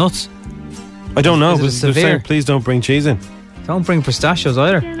reaction though as nuts? I don't know, Is it but they're severe? saying please don't bring cheese in. Don't bring pistachios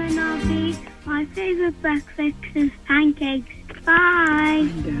either. Jim and Nobby, my favourite breakfast is pancakes. Bye.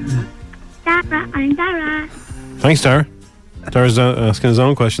 Dara, I'm Dara. Thanks, Dara. Dara's asking his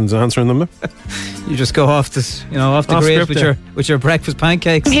own questions and answering them. You just go off this, off the grid with your breakfast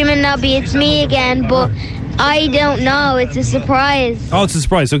pancakes. Jim and Nobby, it's me again, but I don't know. It's a surprise. Oh, it's a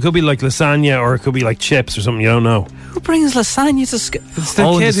surprise. So it could be like lasagna or it could be like chips or something. You don't know. Who brings lasagna to school? It's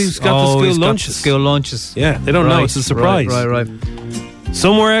the kid who's got the school lunches. School lunches. Yeah, they don't know. It's a surprise. Right.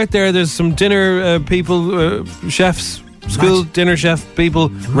 Somewhere out there, there's some dinner people, chefs, school dinner chef people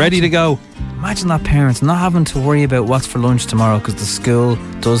ready to go. Imagine that parents not having to worry about what's for lunch tomorrow because the school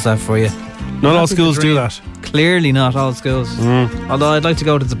does that for you. Not all schools do that. Clearly not all schools. Although I'd like to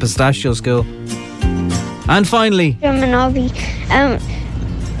go to the pistachio school. And finally, Jim and Nobby,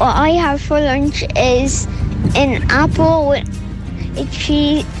 what I have for lunch is an apple with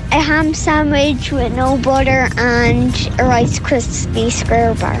a ham sandwich with no butter and a Rice Krispie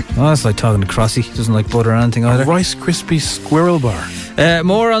squirrel bar. Oh, that's like talking to Crossy. He doesn't like butter or anything either. Rice Krispie squirrel bar.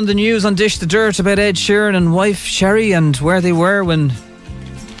 More on the news on Dish the Dirt about Ed Sheeran and wife Sherry and where they were when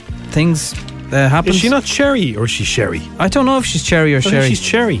things happened. Is she not Cherry or is she Sherry? I don't know if she's Cherry or I Sherry. think she's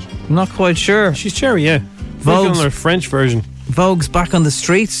Cherry. I'm not quite sure. She's Cherry, yeah. Vogue's on her French version. Vogue's back on the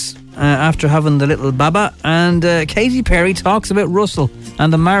streets after having the little baba, and Katy Perry talks about Russell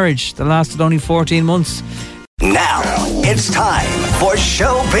and the marriage that lasted only 14 months. Now it's time for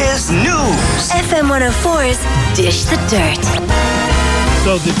Showbiz News. FM 104's Dish the Dirt.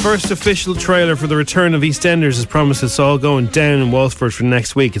 So the first official trailer for the return of EastEnders has promised it's all going down in Walford for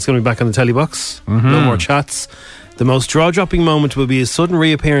next week. It's going to be back on the telly box. No more chats. The most jaw-dropping moment will be a sudden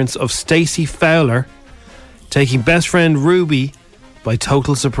reappearance of Stacey Fowler, taking best friend Ruby by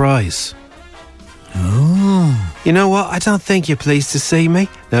total surprise. Oh. You know what? I don't think you're pleased to see me.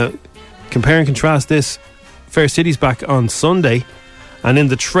 Now, compare and contrast this. Fair City's back on Sunday, and in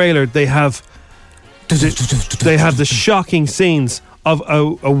the trailer they have the shocking scenes of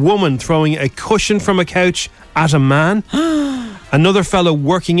a woman throwing a cushion from a couch at a man, another fellow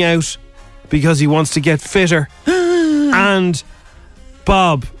working out because he wants to get fitter, and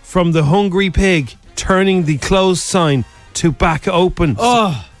Bob from The Hungry Pig turning the closed sign to back open.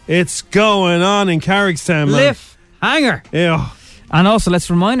 Oh, it's going on in Carrickstown, man. Lift hanger. Yeah. And also, let's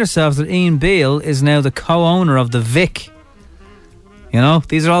remind ourselves that Ian Beale is now the co-owner of the Vic. You know,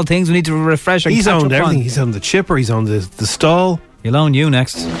 these are all things we need to refresh our. He's catch owned up everything. on. He's on the chipper. He's on the stall. He'll own you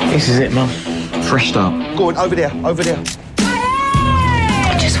next. This is it, Mum. Fresh start. Go on, over there, over there.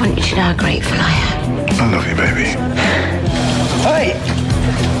 I just want you to know how grateful I am. I love you, baby. Hey!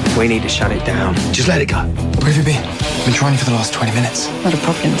 We need to shut it down. Just let it go. Where have you been? I've been trying you for the last 20 minutes. Not a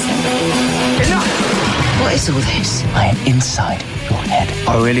problem, sir. Enough! What is all this? I am inside your head.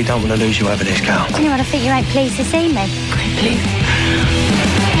 I really don't want to lose you over this, girl. You know what, I think you ain't pleased to see me.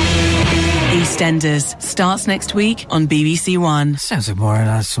 EastEnders starts next week on BBC One. Sounds like more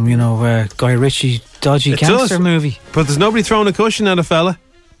like some, Guy Ritchie dodgy gangster movie. But there's nobody throwing a cushion at a fella.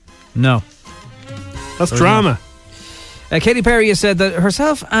 No. That's drama. Katy Perry has said that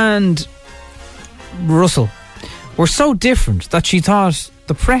herself and Russell were so different that she thought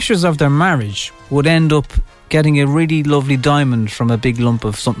the pressures of their marriage would end up getting a really lovely diamond from a big lump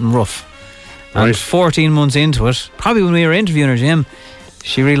of something rough. And Right. 14 months into it, probably when we were interviewing her, Jim,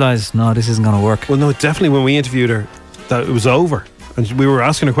 she realised, no, this isn't going to work. Well, no, definitely when we interviewed her, that it was over. And we were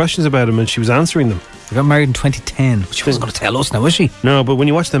asking her questions about him and she was answering them. They got married in 2010. She wasn't going to tell us now, was she? No, but when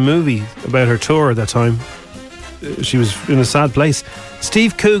you watch the movie about her tour at that time, she was in a sad place.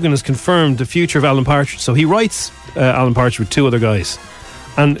 Steve Coogan has confirmed the future of Alan Partridge. So he writes Alan Partridge with two other guys.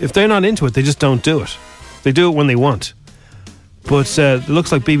 And if they're not into it, they just don't do it. They do it when they want. But it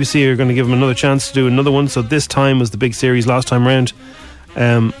looks like BBC are going to give him another chance to do another one. So this time was the big series last time round.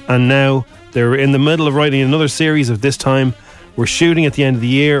 And now they're in the middle of writing another series of This Time. We're shooting at the end of the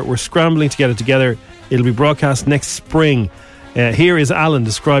year. We're scrambling to get it together. It'll be broadcast next spring. Here is Alan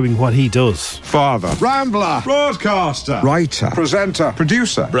describing what he does. Father, Rambler, broadcaster, writer, presenter,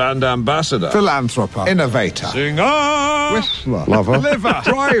 producer, brand ambassador, philanthropist, innovator, singer, whistler, lover, liver,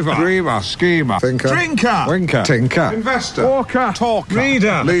 driver, dreamer, schemer, thinker, drinker, winker, tinker, investor, walker, talker,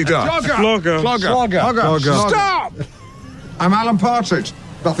 leader, jogger, flogger. Stop! I'm Alan Partridge.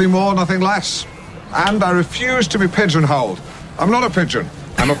 Nothing more, nothing less. And I refuse to be pigeonholed. I'm not a pigeon.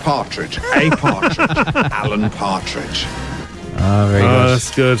 I'm a partridge. A partridge. Alan Partridge. Oh, very good.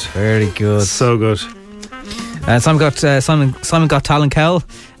 That's good. Very good. So good. Simon Got Talent Cowell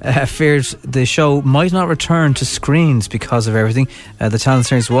feared the show might not return to screens because of everything. The talent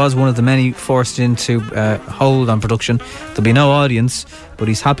series was one of the many forced into hold on production. There'll be no audience, but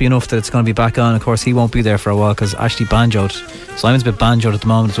he's happy enough that it's going to be back on. Of course, he won't be there for a while because Ashley banjoed. Simon's a bit banjoed at the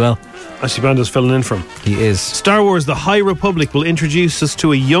moment as well. Ashley Banjo's filling in for him. He is. Star Wars The High Republic will introduce us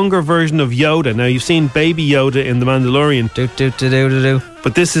to a younger version of Yoda. Now, you've seen Baby Yoda in The Mandalorian.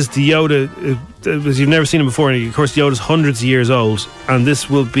 But this is the Yoda, as you've never seen him before. And of course, Yoda's hundreds of years old. And this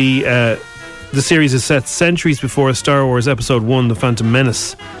will be, the series is set centuries before Star Wars Episode 1, The Phantom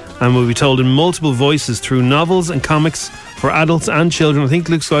Menace. And will be told in multiple voices through novels and comics for adults and children. I think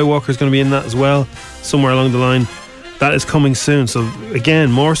Luke Skywalker is going to be in that as well, somewhere along the line. That is coming soon. So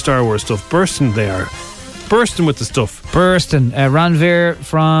again, more Star Wars stuff. Bursting they are. Bursting with the stuff. Bursting. Ranveer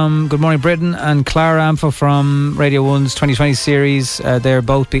from Good Morning Britain and Clara Ampho from Radio 1's 2020 series. They'll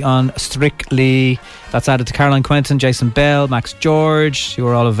both be on Strictly. That's added to Caroline Quentin, Jason Bell, Max George, who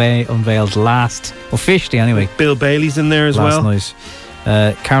were all unveiled last. Officially, anyway. Bill Bailey's in there as well. Last night.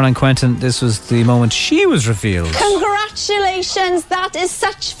 Caroline Quentin, this was the moment she was revealed. Congratulations, that is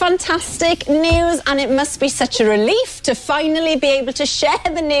such fantastic news, and it must be such a relief to finally be able to share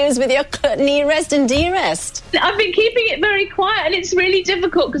the news with your nearest and dearest. I've been keeping it very quiet, and it's really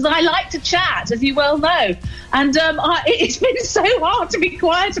difficult because I like to chat, as you well know, and it's been so hard to be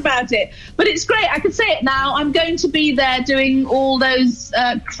quiet about it, but it's great. I can say it now. I'm going to be there doing all those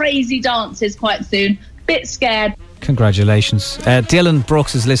crazy dances quite soon. Bit scared. Congratulations. Dylan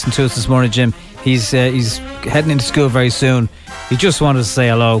Brooks is listening to us this morning, Jim. He's heading into school very soon. He just wanted to say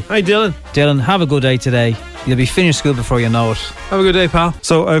hello. Hi, Dylan. Dylan, have a good day today. You'll be finished school before you know it. Have a good day, pal.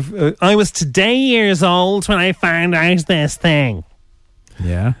 So I was today years old when I found out this thing.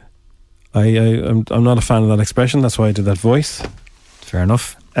 Yeah. I'm not a fan of that expression. That's why I did that voice. Fair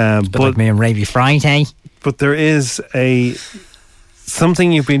enough. But like me and Ravy Friday. But there is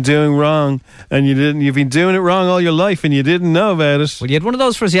something you've been doing wrong, and you've been doing it wrong all your life, and you didn't know about it. Well, you had one of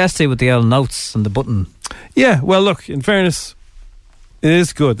those for us yesterday with the L notes and the button. Yeah, well, look, in fairness, it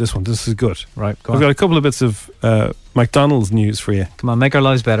is good, this one. This is good. Right, We've got a couple of bits of McDonald's news for you. Come on, make our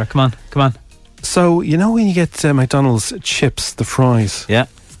lives better. Come on. So, you know when you get McDonald's chips, the fries? Yeah.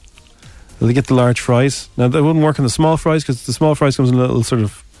 Will they get the large fries? Now, they wouldn't work on the small fries, because the small fries comes in a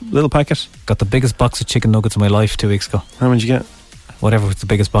little packet. Got the biggest box of chicken nuggets in my life 2 weeks ago. How many did you get? Whatever the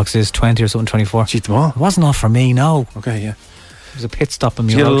biggest box is, 20 or something, 24. Did you eat them all? It wasn't all for me, no. Okay, yeah. It was a pit stop on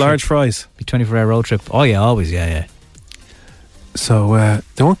me. Did you get a large fries? Be 24-hour road trip. Oh yeah, always, yeah. So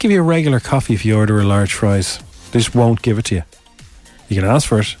they won't give you a regular coffee if you order a large fries. They just won't give it to you. You can ask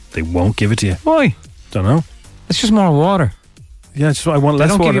for it. They won't give it to you. Why? Don't know. It's just more water. Yeah, I want less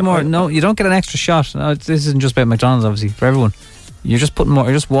water. They don't give you more. No, you don't get an extra shot. No, this isn't just about McDonald's, obviously, for everyone. You're just putting more.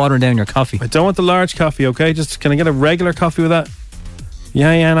 You're just watering down your coffee. I don't want the large coffee. Okay, can I get a regular coffee with that?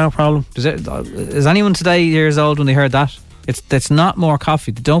 Yeah, no problem. Is anyone today years old when they heard that? It's not more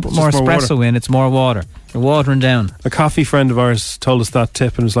coffee. They don't put more espresso in. It's more water. You're watering down. A coffee friend of ours told us that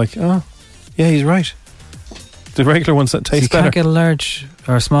tip and was like, oh, yeah, he's right. The regular ones that taste better. You can't get a large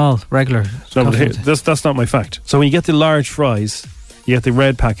or a small regular. No, but that's not my fact. So when you get the large fries, you get the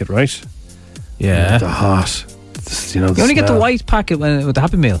red packet, right? Yeah. The hot. You only get the white packet with the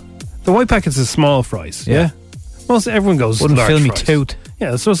Happy Meal. The white packet's the small fries. Yeah. Most everyone goes. Wouldn't large fill me fries. tooth.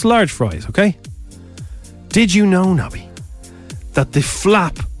 Yeah, so it's large fries. Okay. Did you know, Nobby, that the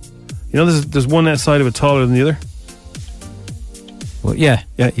flap? There's one side of it taller than the other. Well, yeah.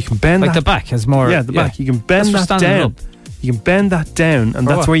 You can bend like the back has more. Yeah, the back. You can bend that down. Up. You can bend that down, and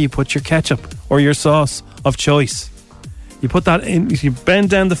that's where you put your ketchup or your sauce of choice. You put that in. You bend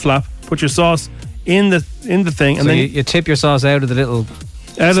down the flap, put your sauce in the thing, and so then you tip your sauce out of the little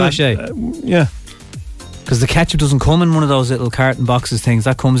sachet. Yeah. Because the ketchup doesn't come in one of those little carton boxes things.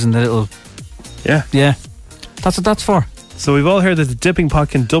 That comes in the little. Yeah. That's what that's for. So we've all heard that the dipping pot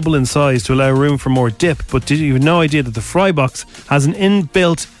can double in size to allow room for more dip, but did you have no idea that the fry box has an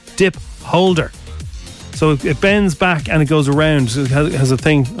inbuilt dip holder? So it bends back and it goes around. So it has a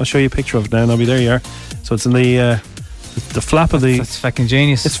thing. I'll show you a picture of it now. Nobby, there you are. So it's in the flap of the. That's feckin'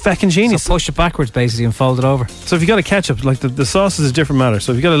 genius. It's feckin' genius. So push it backwards basically and fold it over. So if you got a ketchup, like the sauce is a different matter.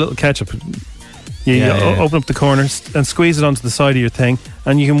 So if you got a little ketchup, you open up the corners and squeeze it onto the side of your thing,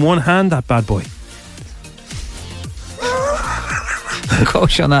 and you can one hand that bad boy.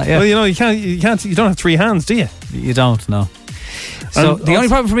 Coach on that, yeah. Well, you can't. You don't have three hands, do you? You don't, no. So the only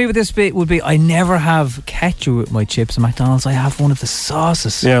problem for me with this bit would be I never have ketchup with my chips at McDonald's. I have one of the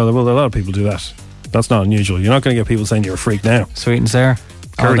sauces. Yeah, well, a lot of people do that. That's not unusual. You're not going to get people saying you're a freak now. Sweet and sour,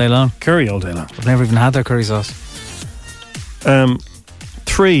 all day long. Curry all day long. I've never even had their curry sauce.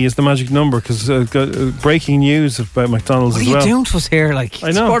 3 is the magic number because breaking news about McDonald's as well. What are you doing to us here? Like,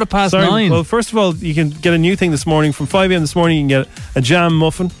 I know. It's 9:15. Well, first of all, you can get a new thing this morning. From 5 a.m. this morning, you can get a jam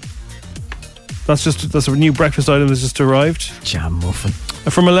muffin. That's a new breakfast item that's just arrived. Jam muffin.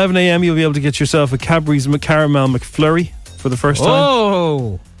 And from 11 a.m, you'll be able to get yourself a Cadbury's Caramel McFlurry for the first time.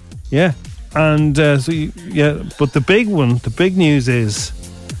 Oh! Yeah. And but the big news is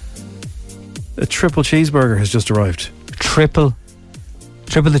a triple cheeseburger has just arrived. Triple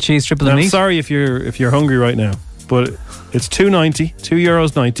the cheese, triple the meat. I'm sorry if you're hungry right now, but it's €2.90,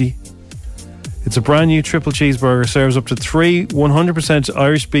 €2.90. It's a brand new triple cheeseburger. Serves up to 3 100%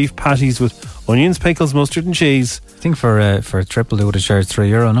 Irish beef patties with onions, pickles, mustard, and cheese. I think for a triple they would have charged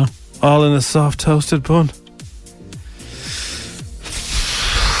 €3, no? All in a soft toasted bun.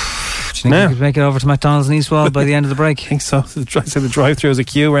 Do you think we could make it over to McDonald's in Eastwall by the end of the break? I think so. The drive-thru has a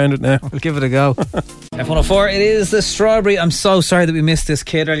queue around it now. We'll give it a go. F104, it is the strawberry. I'm so sorry that we missed this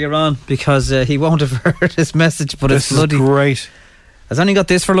kid earlier on because he won't have heard his message, but it's bloody great. Has anyone got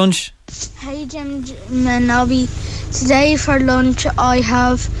this for lunch? Hey Jim and Nobby. Today for lunch I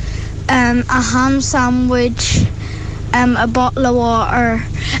have a ham sandwich, a bottle of water,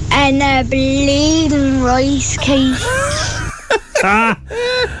 and a bleeding rice cake.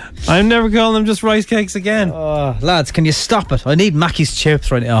 I'm never calling them just rice cakes again. Oh, lads, can you stop it? I need Mackey's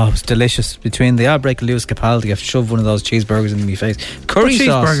chips right now. Oh, it was delicious. Between the outbreak of Lewis Capaldi, I've shoved one of those cheeseburgers into my face. Curry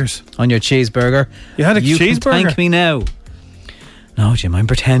sauce on your cheeseburger. You had a cheeseburger? Can thank me now. No, Jim, I'm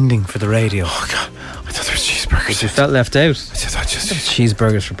pretending for the radio. Oh, God. I thought there was cheeseburgers. You felt left out. I thought just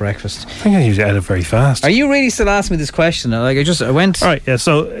cheeseburgers for breakfast. I think I need to edit very fast. Are you really still asking me this question? Like, I went... All right, yeah,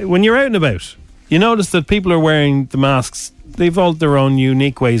 so when you're out and about, you notice that people are wearing the masks. They've all their own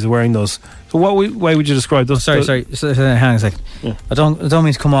unique ways of wearing those. So what way would you describe those? Sorry, hang on a second. Yeah. I don't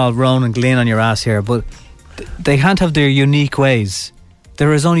mean to come all roan and glean on your ass here, but they can't have their unique ways.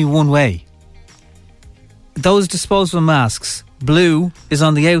 There is only one way. Those disposable masks, blue is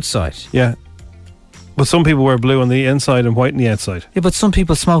on the outside. Yeah. But some people wear blue on the inside and white on the outside. Yeah, but some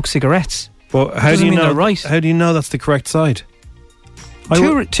people smoke cigarettes. But how do you know? Right? How do you know that's the correct side?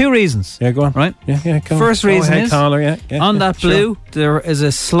 Two reasons. Yeah, go on. Right? Yeah, go on. First reason is, on that blue, sure. there is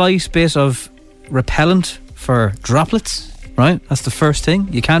a slight bit of repellent for droplets, right? That's the first thing.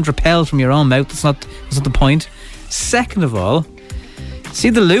 You can't repel from your own mouth. That's not the point. Second of all, see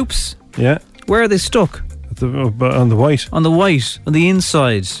the loops? Yeah. Where are they stuck? On the white. On the white, on the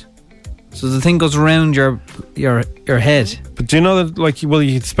inside. So the thing goes around your head. But do you know that,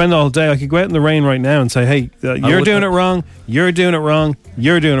 you could spend all day, I could go out in the rain right now and say, hey, you're doing it wrong, you're doing it wrong,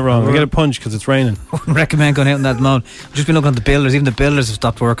 you're doing it wrong. I get a punch because it's raining. I wouldn't recommend going out in that mode. I've just been looking at the builders. Even the builders have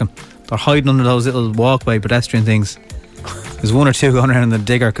stopped working. They're hiding under those little walkway pedestrian things. There's one or two going around in the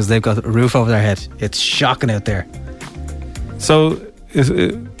digger because they've got a roof over their head. It's shocking out there. So,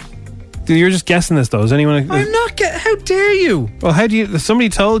 you're just guessing this though. Is anyone? I'm not how dare you? Well, how do you? Somebody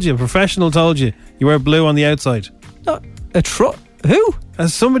told you, a professional told you wear blue on the outside. Who?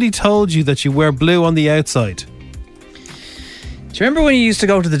 Has somebody told you that you wear blue on the outside? Do you remember when you used to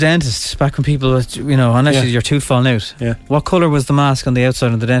go to the dentist back when people, unless your tooth falling out? Yeah. What colour was the mask on the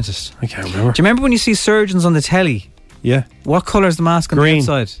outside of the dentist? I can't remember. Do you remember when you see surgeons on the telly? Yeah. What colour is the mask on green.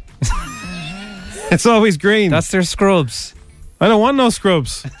 the outside? It's always green. That's their scrubs. I don't want no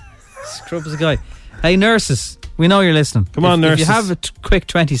scrubs. Scrub is a guy. Hey, nurses, we know you're listening. Come on, nurses. If you have a quick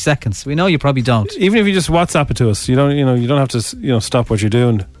 20 seconds, we know you probably don't. Even if you just WhatsApp it to us, you don't have to, stop what you're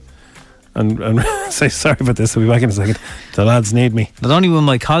doing and say sorry about this. I'll be back in a second. The lads need me. Not only will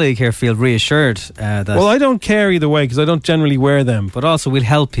my colleague here feel reassured that... Well, I don't care either way because I don't generally wear them. But also we'll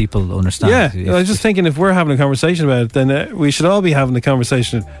help people understand. Yeah, I was just thinking if we're having a conversation about it, then we should all be having a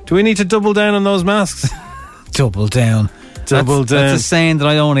conversation. Do we need to double down on those masks? Double down. That's a saying that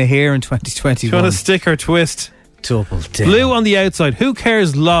I don't want to hear in 2021. Do you want to stick or twist? Double down. Blue on the outside. Who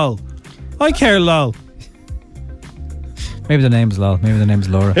cares, lol? I care, lol. Maybe the name's lol. Maybe the name's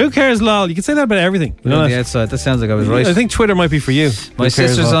Laura. Who cares, lol? You can say that about everything. Blue on the outside. That sounds like I was right. I think Twitter might be for you. My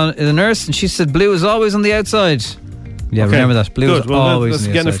sister's is a nurse and she said blue is always on the outside. Yeah, okay. Remember that. Blue good. is always on the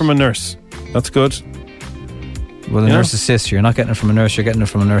outside. Getting it from a nurse. That's good. Well, the nurse's sister. You're not getting it from a nurse. You're getting it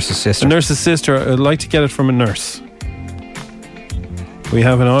from a nurse's sister. A nurse's sister. I'd like to get it from a nurse. We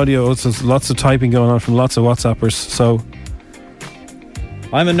have an audio. So lots of typing going on from lots of WhatsAppers. So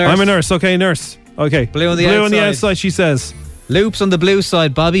I'm a nurse. I'm a nurse. Okay, nurse. Okay. Blue on the outside, she says. Loops on the blue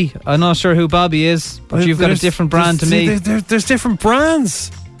side, Bobby. I'm not sure who Bobby is, but you've got a different brand to me. There's different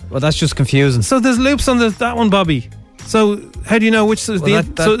brands. Well, that's just confusing. So there's loops on that one, Bobby. So how do you know which is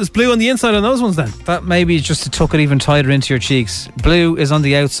so it's blue on the inside on those ones then? That maybe just to tuck it even tighter into your cheeks. Blue is on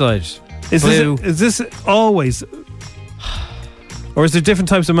the outside. Is this always? Or is there different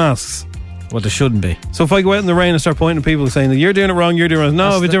types of masks? Well, there shouldn't be. So if I go out in the rain and start pointing at people saying, you're doing it wrong, you're doing it wrong. No,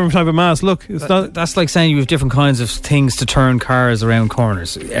 I have a different type of mask. Look, it's not... That's like saying you have different kinds of things to turn cars around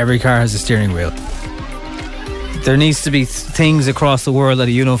corners. Every car has a steering wheel. There needs to be things across the world that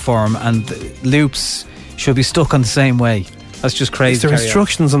are uniform, and loops should be stuck on the same way. That's just crazy. Is there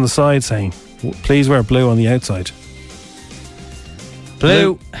instructions on the side saying, please wear blue on the outside?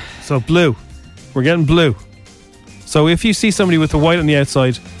 Blue. So blue. We're getting blue. So if you see somebody with the white on the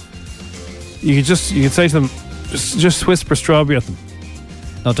outside, you could say to them, just whisper strawberry at them.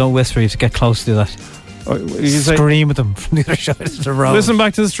 No, don't whisper. You have to get close to that. Scream at them from the other side of the road. Listen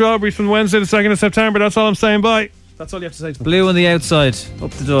back to the strawberries from Wednesday the 2nd of September. That's all I'm saying. Bye. That's all you have to say to them. Blue on the outside.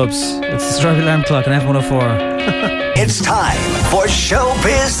 Up the dubs. It's the Strawberry Alarm Clock on FM104. It's time for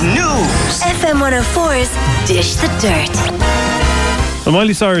Showbiz News. FM 104's Dish the Dirt. Well,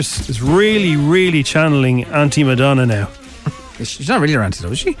 Miley Cyrus is really, really channeling Auntie Madonna now. She's not really around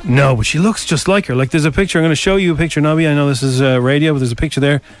though, is she? No, but she looks just like her. Like, there's a picture. I'm going to show you a picture, Nobby. I know this is radio, but there's a picture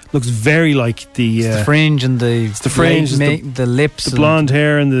there. Looks very like the fringe and the fringe, the lips, the blonde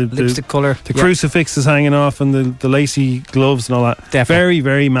hair, and the lipstick colour. The crucifix is hanging off, and the lacy gloves and all that. Definitely. Very,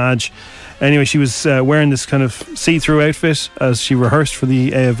 very Madge. Anyway, she was wearing this kind of see-through outfit as she rehearsed for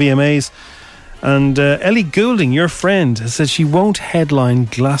the VMAs. And Ellie Goulding, your friend, has said she won't headline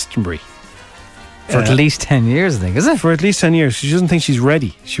Glastonbury. For at least 10 years, I think, is it? For at least 10 years. She doesn't think she's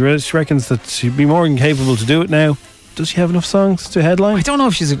ready. She reckons that she'd be more than capable to do it now. Does she have enough songs to headline? I don't know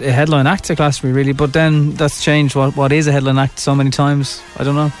if she's a headline act at Glastonbury, really, but then that's changed what is a headline act so many times. I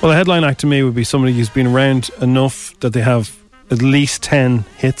don't know. Well, a headline act to me would be somebody who's been around enough that they have at least 10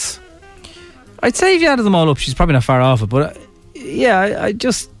 hits. I'd say if you added them all up, she's probably not far off it, but I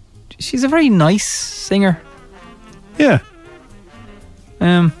just... She's a very nice singer. Yeah.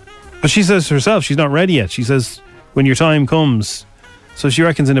 But she says herself she's not ready yet. She says when your time comes, so she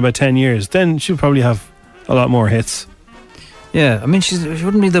reckons in about 10 years, then she'll probably have a lot more hits. Yeah, I mean, she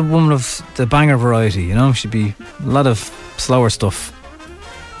wouldn't be the woman of the banger variety, you know? She'd be a lot of slower stuff.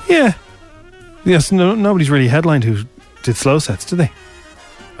 Yeah. Yes, nobody's really headlined who did slow sets, did they?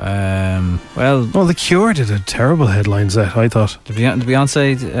 Well, The Cure did a terrible headline set, I thought. The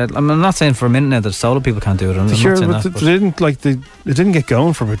Beyonce, I'm not saying for a minute now that solo people can't do it. The Cure, it didn't get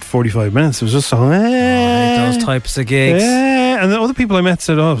going for about 45 minutes. It was just so, those types of gigs. And the other people I met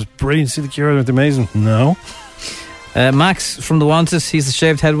said, it was brilliant. See The Cure, they're amazing. No. Max from The Wanted, he's the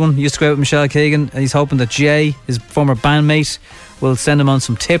shaved head one. He used to go out with Michelle Keegan, and he's hoping that Jay, his former bandmate, will send him on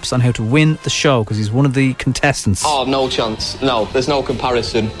some tips on how to win the show, because he's one of the contestants. Oh, no chance. No, there's no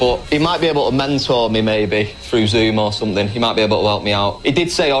comparison. But he might be able to mentor me, maybe, through Zoom or something. He might be able to help me out. He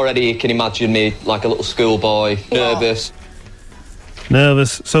did say already he can imagine me like a little schoolboy, nervous.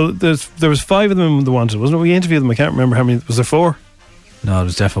 Nervous. So there was 5 of them in The Wanted, wasn't it? We interviewed them. I can't remember how many. Was there 4? No, it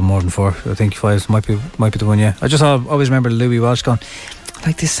was definitely more than 4. I think 5 might be the one, yeah. I just always remember Louis Walsh going,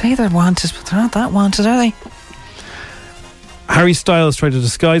 like, they say they're wanted, but they're not that wanted, are they? Harry Styles tried to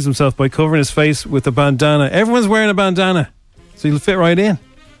disguise himself by covering his face with a bandana. Everyone's wearing a bandana, so he'll fit right in.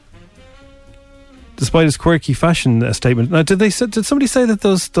 Despite his quirky fashion statement. Now, did somebody say that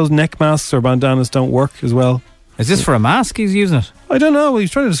those neck masks or bandanas don't work as well? Is this for a mask he's using it? I don't know. He's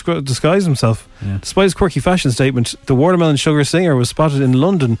trying to disguise himself. Yeah. Despite his quirky fashion statement, the Watermelon Sugar singer was spotted in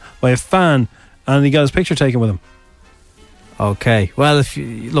London by a fan, and he got his picture taken with him. Okay. Well, if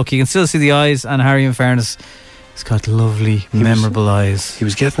you can still see the eyes, and Harry, in fairness, he's got lovely, memorable eyes. He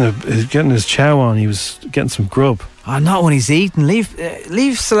was getting his chow on. He was getting some grub. Oh, not when he's eating.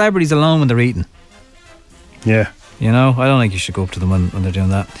 Leave celebrities alone when they're eating. Yeah. You know, I don't think you should go up to them when they're doing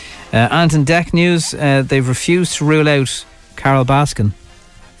that. Anton Deck News, they've refused to rule out Carol Baskin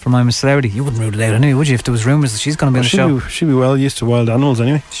from I'm a Celebrity. You wouldn't rule it out anyway, would you, if there was rumours that she's going to be on the show? She'd be well used to wild animals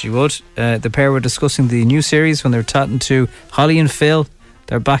anyway. She would. The pair were discussing the new series when they were chatting to Holly and Phil.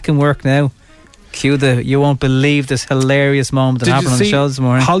 They're back in work now. Cue the you won't believe this hilarious moment that happened on the show this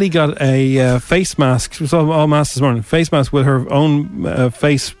morning. Holly got a face mask. It was all masks this morning. Face mask with her own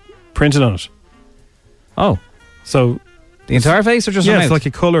face printed on it. Oh. So the entire face or just her mouth? Yeah, it's like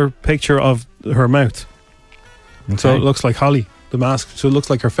a colour picture of her mouth. Okay. So it looks like Holly, the mask, so it looks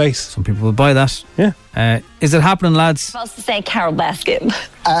like her face. Some people will buy that. Yeah. Is it happening, lads? I'm supposed to say Carol Baskin.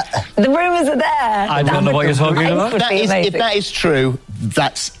 The rumours are there. I don't know what you're talking about. If that is true,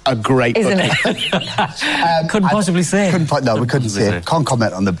 that's a great Isn't booking. it? Couldn't possibly say. No, we couldn't say it. Can't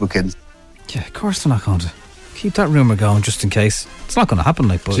comment on the bookings. Yeah, of course they're not going to. Keep that rumour going just in case. It's not going to happen,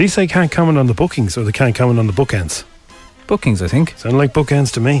 like. But did he say can't comment on the bookings or they can't comment on the bookends? Bookings, I think. Sound like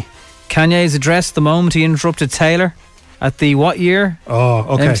bookends to me. Kanye's address the moment he interrupted Taylor at the what year?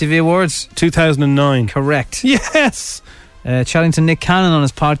 Oh, okay. MTV Awards? 2009. Correct. Yes! Chatting to Nick Cannon on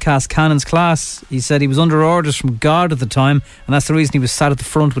his podcast Cannon's Class, he said he was under orders from God at the time, and that's the reason he was sat at the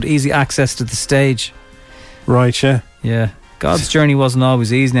front with easy access to the stage. Right, yeah. Yeah. God's journey wasn't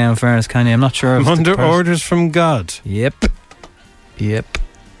always easy now, in fairness, Kanye. I'm not sure. I'm under orders from God. Yep. You'd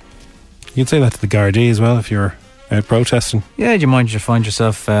say that to the Gardaí as well if you're out protesting. Yeah, you might just find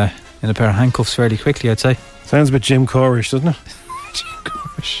yourself in a pair of handcuffs fairly quickly, I'd say. Sounds a bit Jim Corish, doesn't it? Jim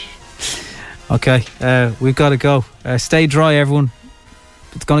Corish. Okay, we've got to go. Stay dry, everyone.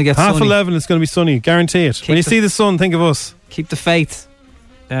 It's going to get sunny. 11:30, it's going to be sunny. Guarantee it. When you see the sun, think of us. Keep the faith.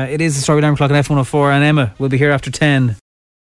 It is the Strawberry Alarm Clock on F104, and Emma will be here after 10.